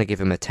ago. I'm going to give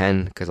him a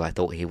 10 because I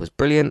thought he was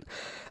brilliant.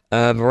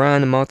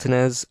 Varane and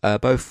Martinez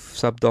both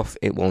subbed off.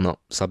 Not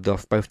subbed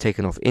off, both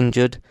taken off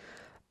injured.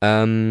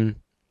 I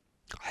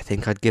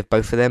think I'd give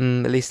both of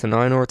them at least a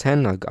 9 or a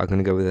 10. I'm going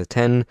to go with a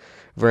 10.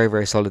 Very,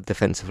 very solid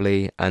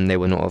defensively, and they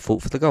were not at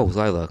fault for the goals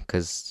either,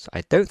 because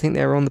I don't think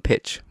they were on the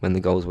pitch when the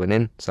goals went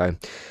in. So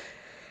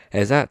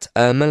there's that.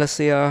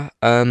 Malacia,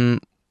 I mean,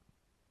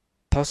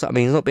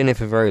 he's not been here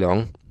for very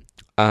long.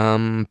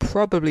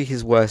 Probably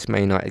his worst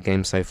Man United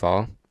game so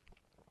far.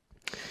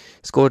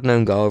 Scored an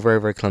own goal,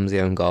 very, very clumsy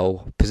own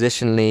goal.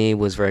 Positionally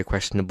was very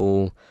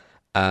questionable.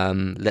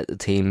 Let the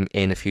team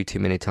in a few too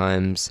many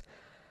times.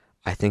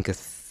 I think a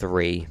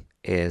 3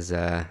 is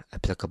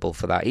applicable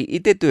for that. He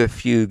did do a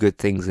few good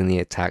things in the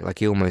attack, like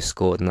he almost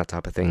scored and that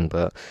type of thing,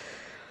 but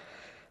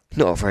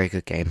not a very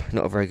good game.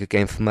 Not a very good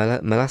game for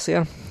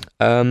Malacia.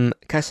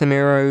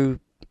 Casemiro,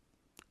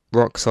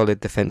 rock solid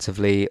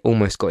defensively,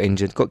 almost got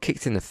injured, got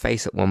kicked in the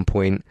face at one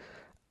point.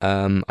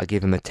 I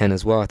give him a 10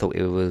 as well. I thought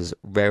it was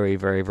very,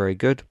 very, very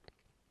good.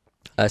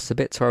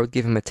 Sabitzer, I would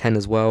give him a 10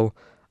 as well.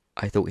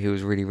 I thought he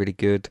was really, really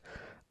good.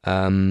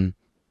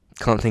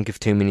 Can't think of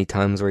too many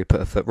times where he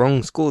put a foot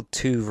wrong. Scored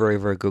 2 very,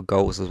 very good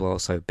goals as well,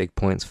 so big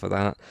points for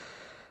that.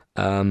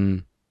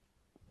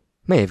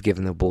 May have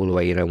given the ball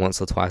away,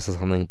 once or twice or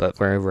something, but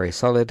very, very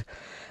solid.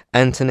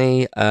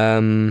 Anthony,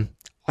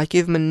 I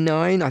give him a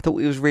 9. I thought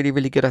he was really,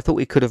 really good. I thought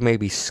he could have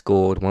maybe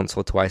scored once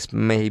or twice,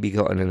 maybe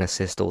gotten an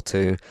assist or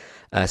two.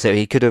 So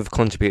he could have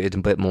contributed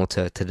a bit more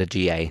to the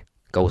GA,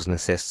 goals and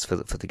assists for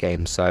the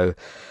game. So,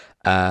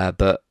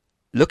 but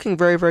looking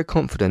very, very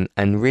confident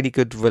and really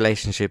good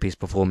relationship he's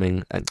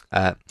forming, with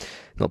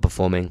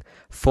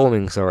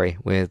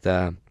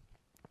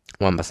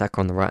Wan-Bissaka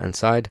on the right hand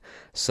side.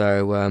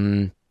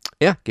 So,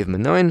 yeah, give him a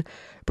 9.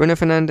 Bruno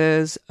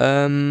Fernandes,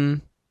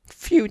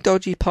 few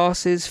dodgy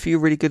passes, few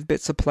really good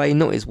bits of play.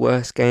 Not his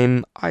worst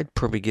game. I'd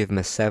probably give him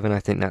a 7. I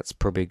think that's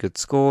probably a good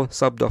score.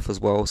 Subbed off as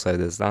well, so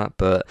there's that,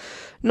 but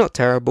not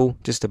terrible.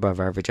 Just above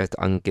average. I'm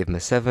gonna give him a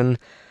 7.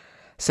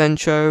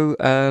 Sancho,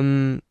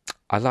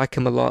 I like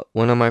him a lot.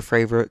 One of my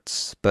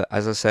favourites, but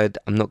as I said,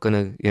 I'm not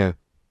gonna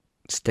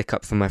stick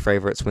up for my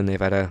favourites when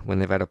they've had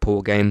a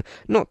poor game.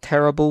 Not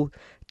terrible,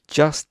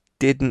 just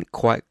didn't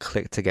quite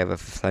click together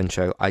for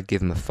Sancho. I'd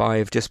give him a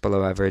 5, just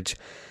below average.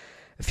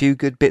 A few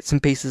good bits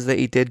and pieces that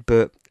he did,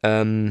 but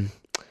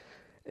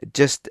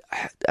just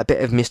a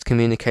bit of missed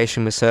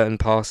communication with certain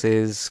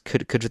passes.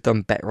 Could have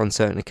done better on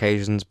certain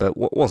occasions, but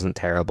wasn't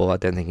terrible. I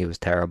don't think he was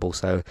terrible,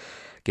 so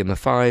give him a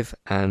 5.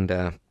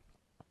 And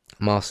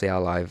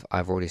Martial, I've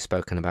already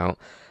spoken about.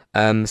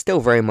 Still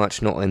very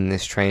much not in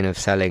this train of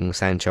selling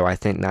Sancho. I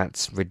think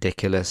that's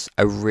ridiculous.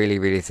 I really,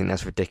 really think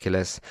that's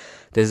ridiculous.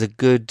 There's a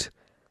good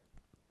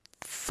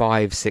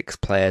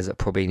 5-6 players that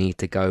probably need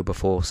to go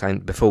before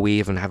we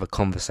even have a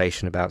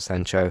conversation about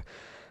Sancho.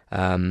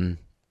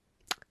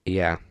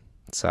 Yeah,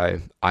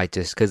 so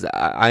because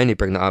I only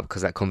bring that up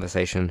because that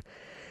conversation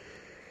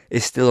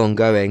is still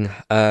ongoing.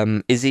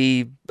 Is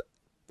he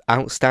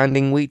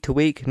outstanding week to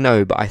week?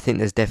 No, but I think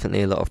there's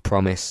definitely a lot of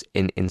promise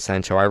in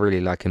Sancho. I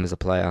really like him as a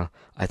player.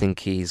 I think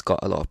he's got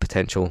a lot of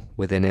potential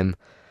within him.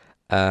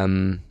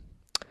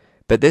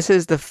 But this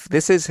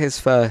is his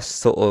first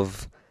sort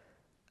of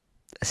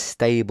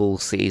stable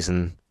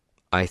season,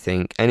 I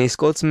think, and he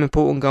scored some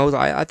important goals.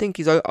 I think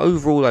he's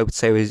overall, I would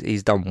say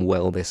he's done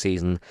well this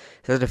season.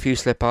 He's had a few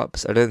slip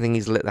ups. I don't think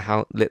he's lit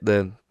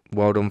the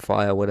world on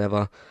fire,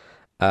 whatever.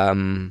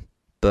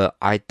 But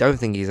I don't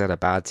think he's had a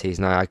bad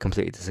season. I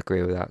completely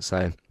disagree with that.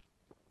 So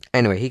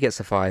anyway, he gets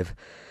a 5.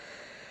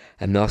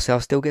 And Martial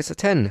still gets a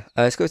 10.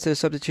 Let's go to the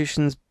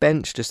substitutions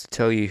bench just to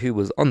tell you who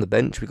was on the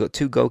bench. We got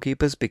 2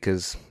 goalkeepers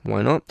because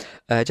why not?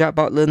 Jack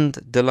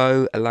Butland,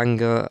 Delo,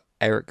 Elanga,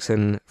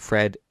 Ericsson,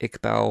 Fred,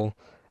 Iqbal,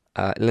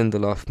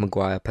 Lindelof,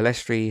 Maguire,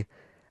 Palestri,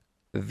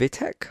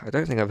 Vitek. I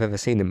don't think I've ever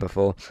seen him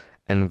before.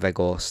 And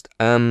Weghorst.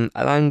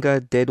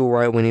 Elanga did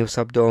alright when he was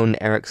subbed on.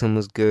 Ericsson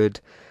was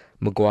good.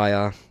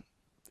 Maguire,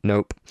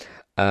 nope.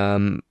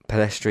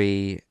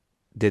 Palestri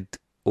did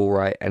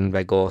alright, and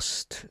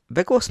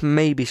Weghorst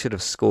maybe should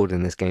have scored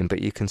in this game,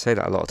 but you can say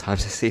that a lot of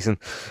times this season.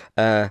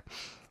 There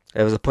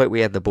was a point we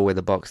had the ball in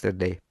the box,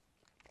 didn't he?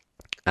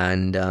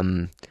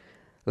 And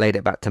laid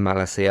it back to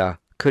Malacia.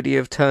 Could he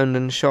have turned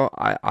and shot?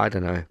 I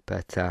don't know,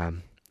 but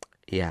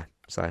yeah.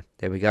 So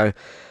there we go.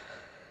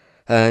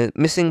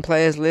 Missing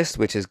players list,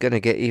 which is going to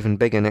get even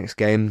bigger next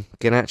game.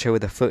 Garnacho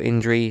with a foot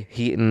injury.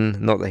 Heaton,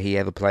 not that he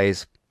ever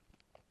plays.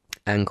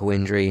 Ankle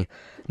injury.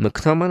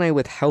 McTominay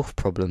with health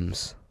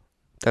problems.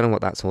 Don't know what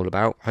that's all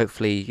about.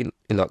 Hopefully,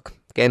 look,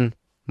 again,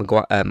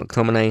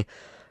 McTominay,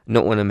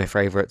 not one of my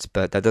favourites,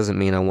 but that doesn't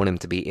mean I want him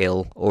to be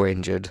ill or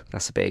injured.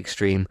 That's a bit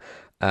extreme.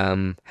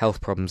 Health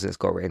problems, it's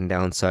got written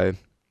down, so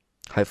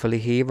hopefully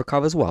he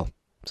recovers well.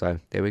 So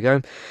there we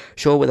go.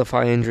 Shaw with a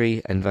thigh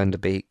injury, and Van der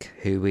Beek,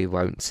 who we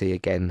won't see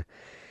again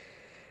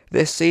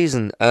this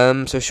season.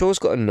 So Shaw's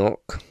got a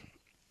knock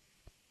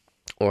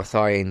or a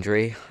thigh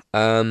injury.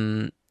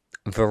 Varane,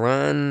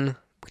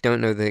 we don't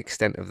know the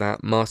extent of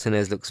that.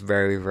 Martinez looks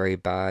very, very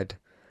bad.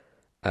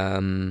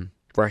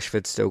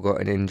 Rashford's still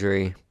got an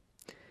injury.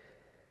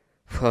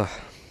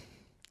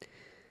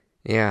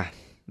 Yeah,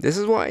 this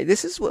is what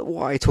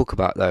I talk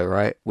about though,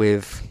 right?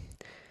 With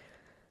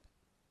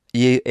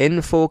you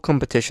in 4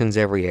 competitions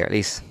every year, at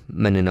least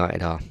Man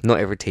United are. Not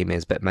every team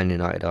is, but Man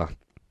United are.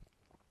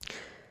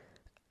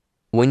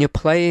 When you're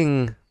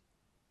playing,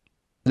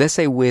 let's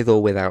say with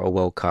or without a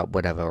World Cup,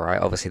 whatever,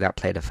 right? Obviously that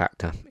played a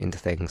factor into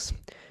things.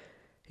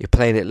 You're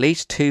playing at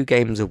least 2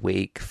 games a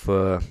week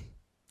for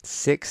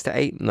 6 to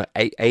 8, no,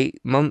 8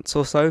 months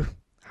or so,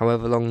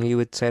 however long you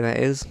would say that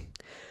is.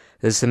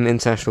 There's some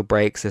international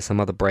breaks, there's some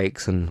other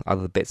breaks and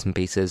other bits and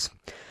pieces,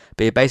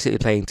 but you're basically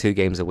playing 2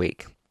 games a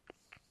week.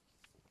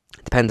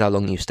 Depends how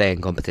long you stay in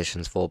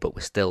competitions for, but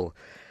we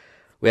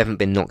haven't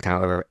been knocked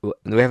out of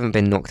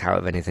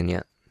anything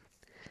yet.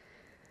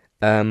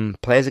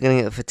 Players are going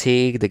to get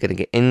fatigued, they're going to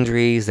get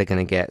injuries, they're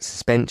going to get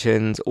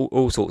suspensions,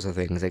 all sorts of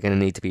things. They're going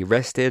to need to be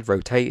rested,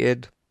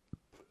 rotated.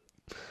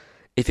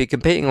 If you're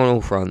competing on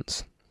all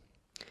fronts,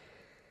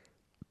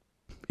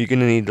 you're going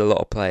to need a lot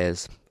of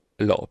players.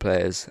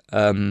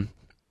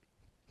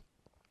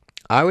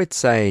 I would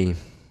say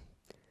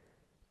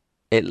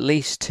at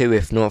least 2,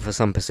 if not for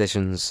some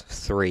positions,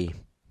 3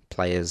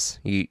 players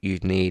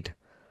you'd need.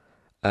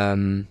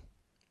 And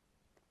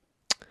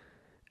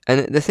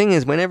the thing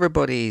is, when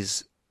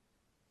everybody's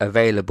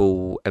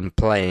available and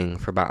playing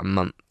for about a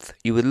month,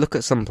 you would look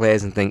at some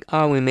players and think,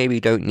 oh, we maybe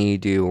don't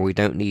need you, or we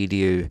don't need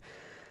you.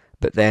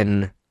 But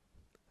then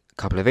a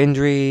couple of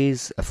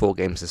injuries, a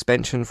 4-game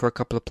suspension for a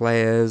couple of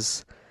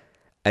players,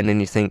 and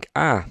then you think,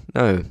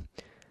 no.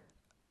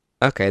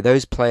 Okay,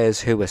 those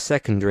players who were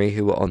secondary,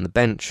 who were on the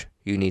bench,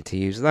 you need to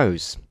use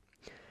those.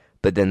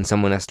 But then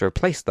someone has to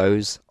replace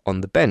those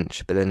on the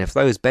bench. But then if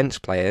those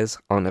bench players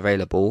aren't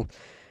available,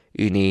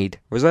 you need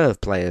reserve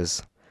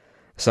players.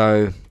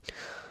 So,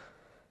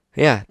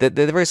 yeah,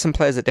 there are some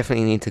players that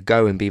definitely need to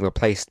go and be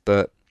replaced,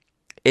 but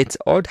it's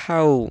odd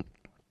how,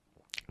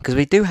 because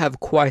we do have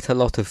quite a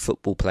lot of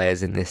football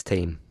players in this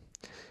team,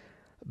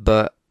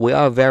 but we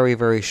are very,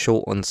 very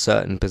short on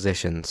certain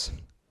positions.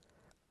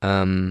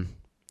 I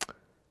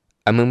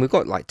mean, we've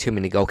got like too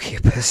many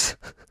goalkeepers.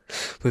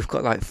 We've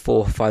got like 4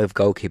 or 5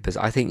 goalkeepers.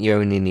 I think you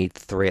only need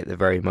 3 at the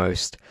very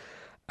most.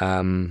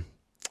 So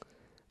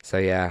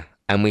yeah,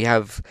 and we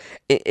have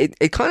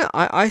it kind of.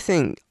 I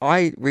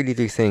really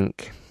do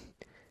think.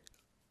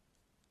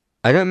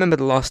 I don't remember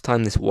the last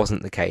time this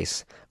wasn't the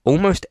case.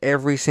 Almost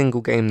every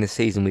single game this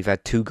season, we've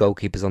had 2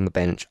 goalkeepers on the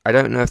bench. I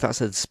don't know if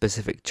that's a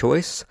specific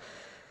choice,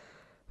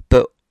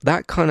 but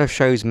that kind of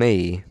shows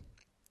me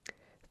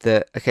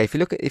that, okay, if you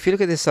look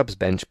at this subs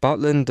bench,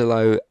 Bartland,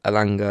 Delo,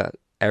 Alanga,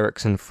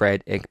 Ericsson,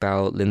 Fred,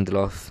 Iqbal,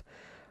 Lindelof,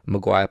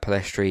 Maguire,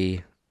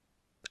 Palestri,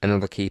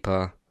 another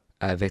keeper,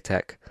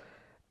 Vitek,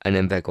 and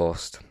then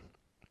Weghorst.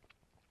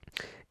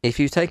 If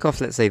you take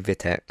off, let's say,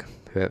 Vitek,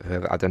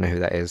 whoever, I don't know who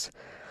that is,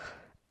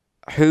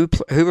 who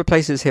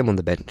replaces him on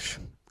the bench?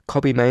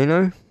 Kobbie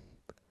Mainoo?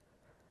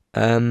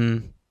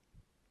 Does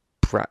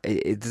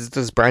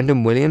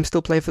Brandon Williams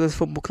still play for this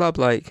football club?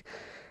 Like,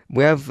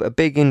 we have a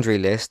big injury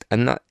list,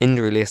 and that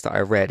injury list that I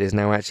read is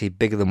now actually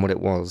bigger than what it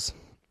was.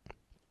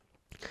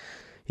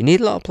 You need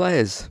a lot of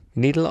players.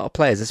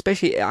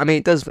 Especially, I mean,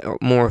 it does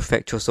more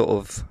affect your sort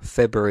of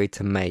February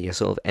to May, your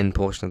sort of end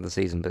portion of the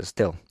season, but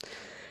still,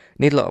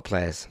 you need a lot of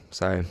players.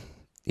 So,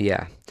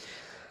 yeah.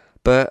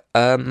 But,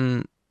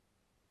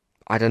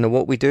 I don't know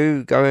what we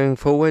do going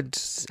forward.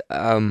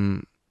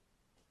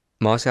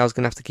 Martial's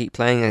going to have to keep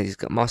playing, and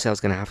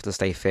Martial's going to have to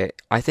stay fit.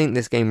 I think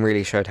this game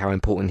really showed how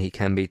important he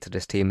can be to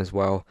this team as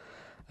well.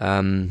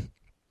 So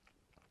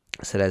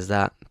there's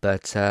that.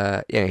 But,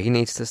 he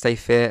needs to stay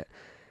fit.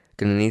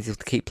 Going to need to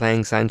keep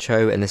playing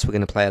Sancho, unless we're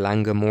going to play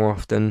Alanga more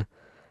often.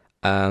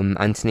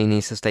 Anthony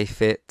needs to stay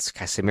fit.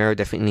 Casemiro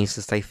definitely needs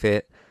to stay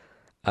fit.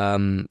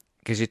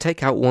 Because you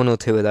take out 1 or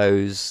 2 of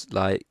those,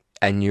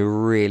 and you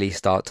really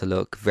start to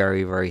look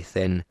very, very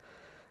thin.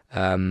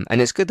 And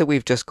it's good that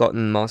we've just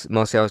gotten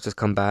Martial's just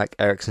come back,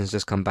 Ericsson's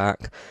just come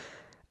back,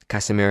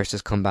 Casemiro's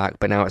just come back,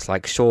 but now it's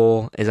like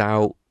Shaw is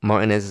out,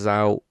 Martinez is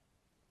out,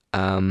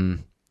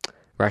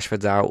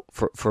 Rashford's out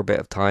for a bit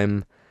of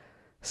time.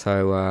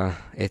 So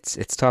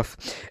it's tough.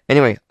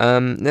 Anyway,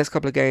 next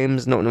couple of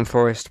games: Nottingham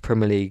Forest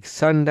Premier League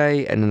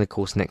Sunday, and then of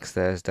course next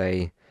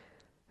Thursday,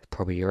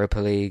 probably Europa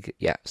League.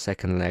 Yeah,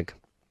 second leg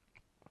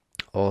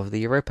of the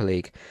Europa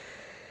League.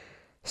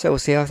 So we'll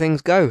see how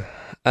things go.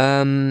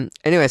 Anyway,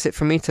 that's it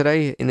from me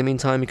today. In the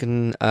meantime, you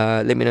can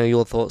let me know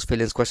your thoughts,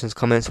 feelings, questions,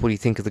 comments. What do you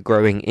think of the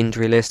growing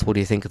injury list? What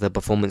do you think of the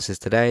performances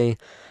today?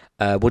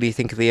 What do you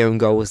think of the own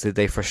goals? Did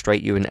they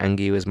frustrate you and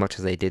anger you as much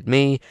as they did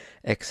me?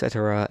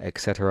 Etc.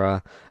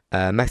 Etc.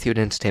 Matthew at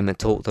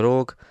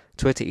entertainmenttalk.org,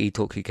 Twitter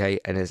eTalkUK,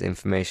 and there's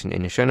information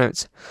in the show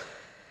notes.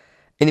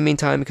 In the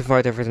meantime, you can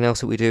find everything else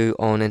that we do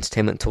on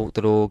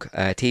entertainmenttalk.org.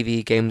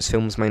 TV, games,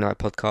 films, main night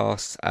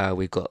podcasts.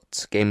 We've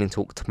got Gaming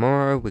Talk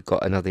tomorrow. We've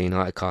got another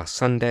United Cast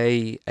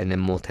Sunday, and then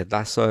more Ted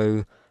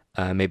Lasso.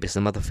 Maybe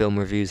some other film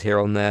reviews here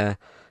or there.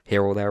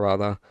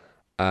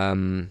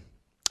 And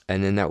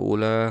then that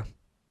will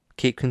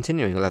keep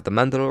continuing. We'll have the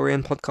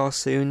Mandalorian podcast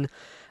soon,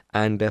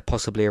 and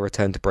possibly a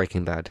return to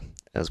Breaking Bad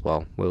as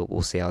well.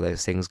 We'll see how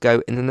those things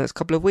go in the next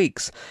couple of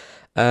weeks.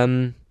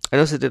 I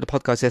also did a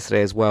podcast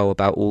yesterday as well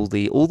about all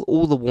the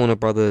Warner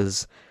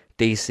Brothers,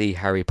 DC,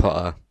 Harry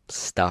Potter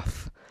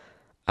stuff.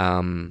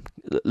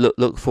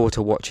 Look forward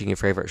to watching your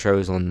favourite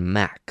shows on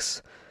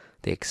Max,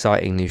 the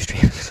exciting new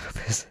streaming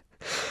service.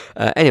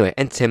 Anyway,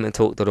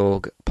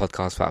 entertainmenttalk.org,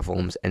 podcast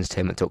platforms,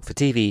 Entertainment Talk for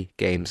TV,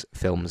 games,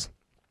 films.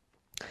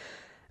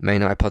 Main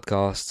Night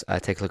Podcasts,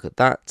 take a look at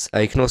that.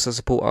 You can also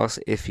support us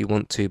if you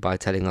want to by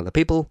telling other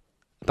people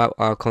about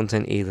our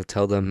content. Either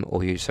tell them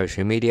or use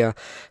social media.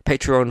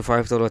 Patreon,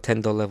 $5,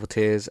 $10 level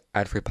tiers,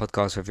 ad-free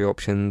podcast review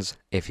options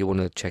if you want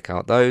to check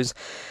out those.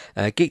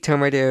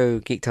 Geektown Radio,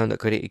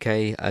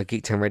 geektown.co.uk.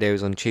 Geektown Radio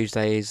is on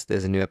Tuesdays.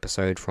 There's a new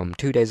episode from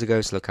 2 days ago,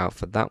 so look out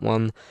for that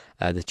one.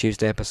 The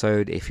Tuesday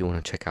episode if you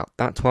want to check out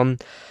that one.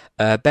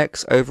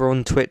 Bex over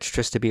on Twitch,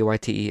 just to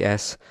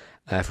BYTES.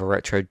 For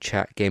retro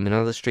chat, game and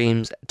other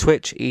streams.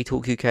 Twitch,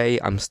 eTalkUK.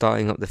 I'm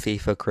starting up the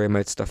FIFA career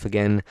mode stuff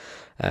again,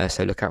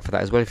 so look out for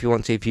that as well if you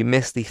want to. If you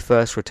missed the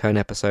first return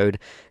episode,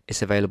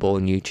 it's available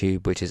on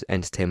YouTube, which is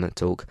Entertainment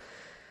Talk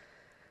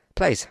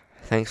Plays.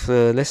 Thanks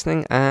for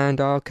listening, and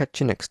I'll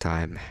catch you next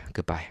time.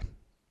 Goodbye.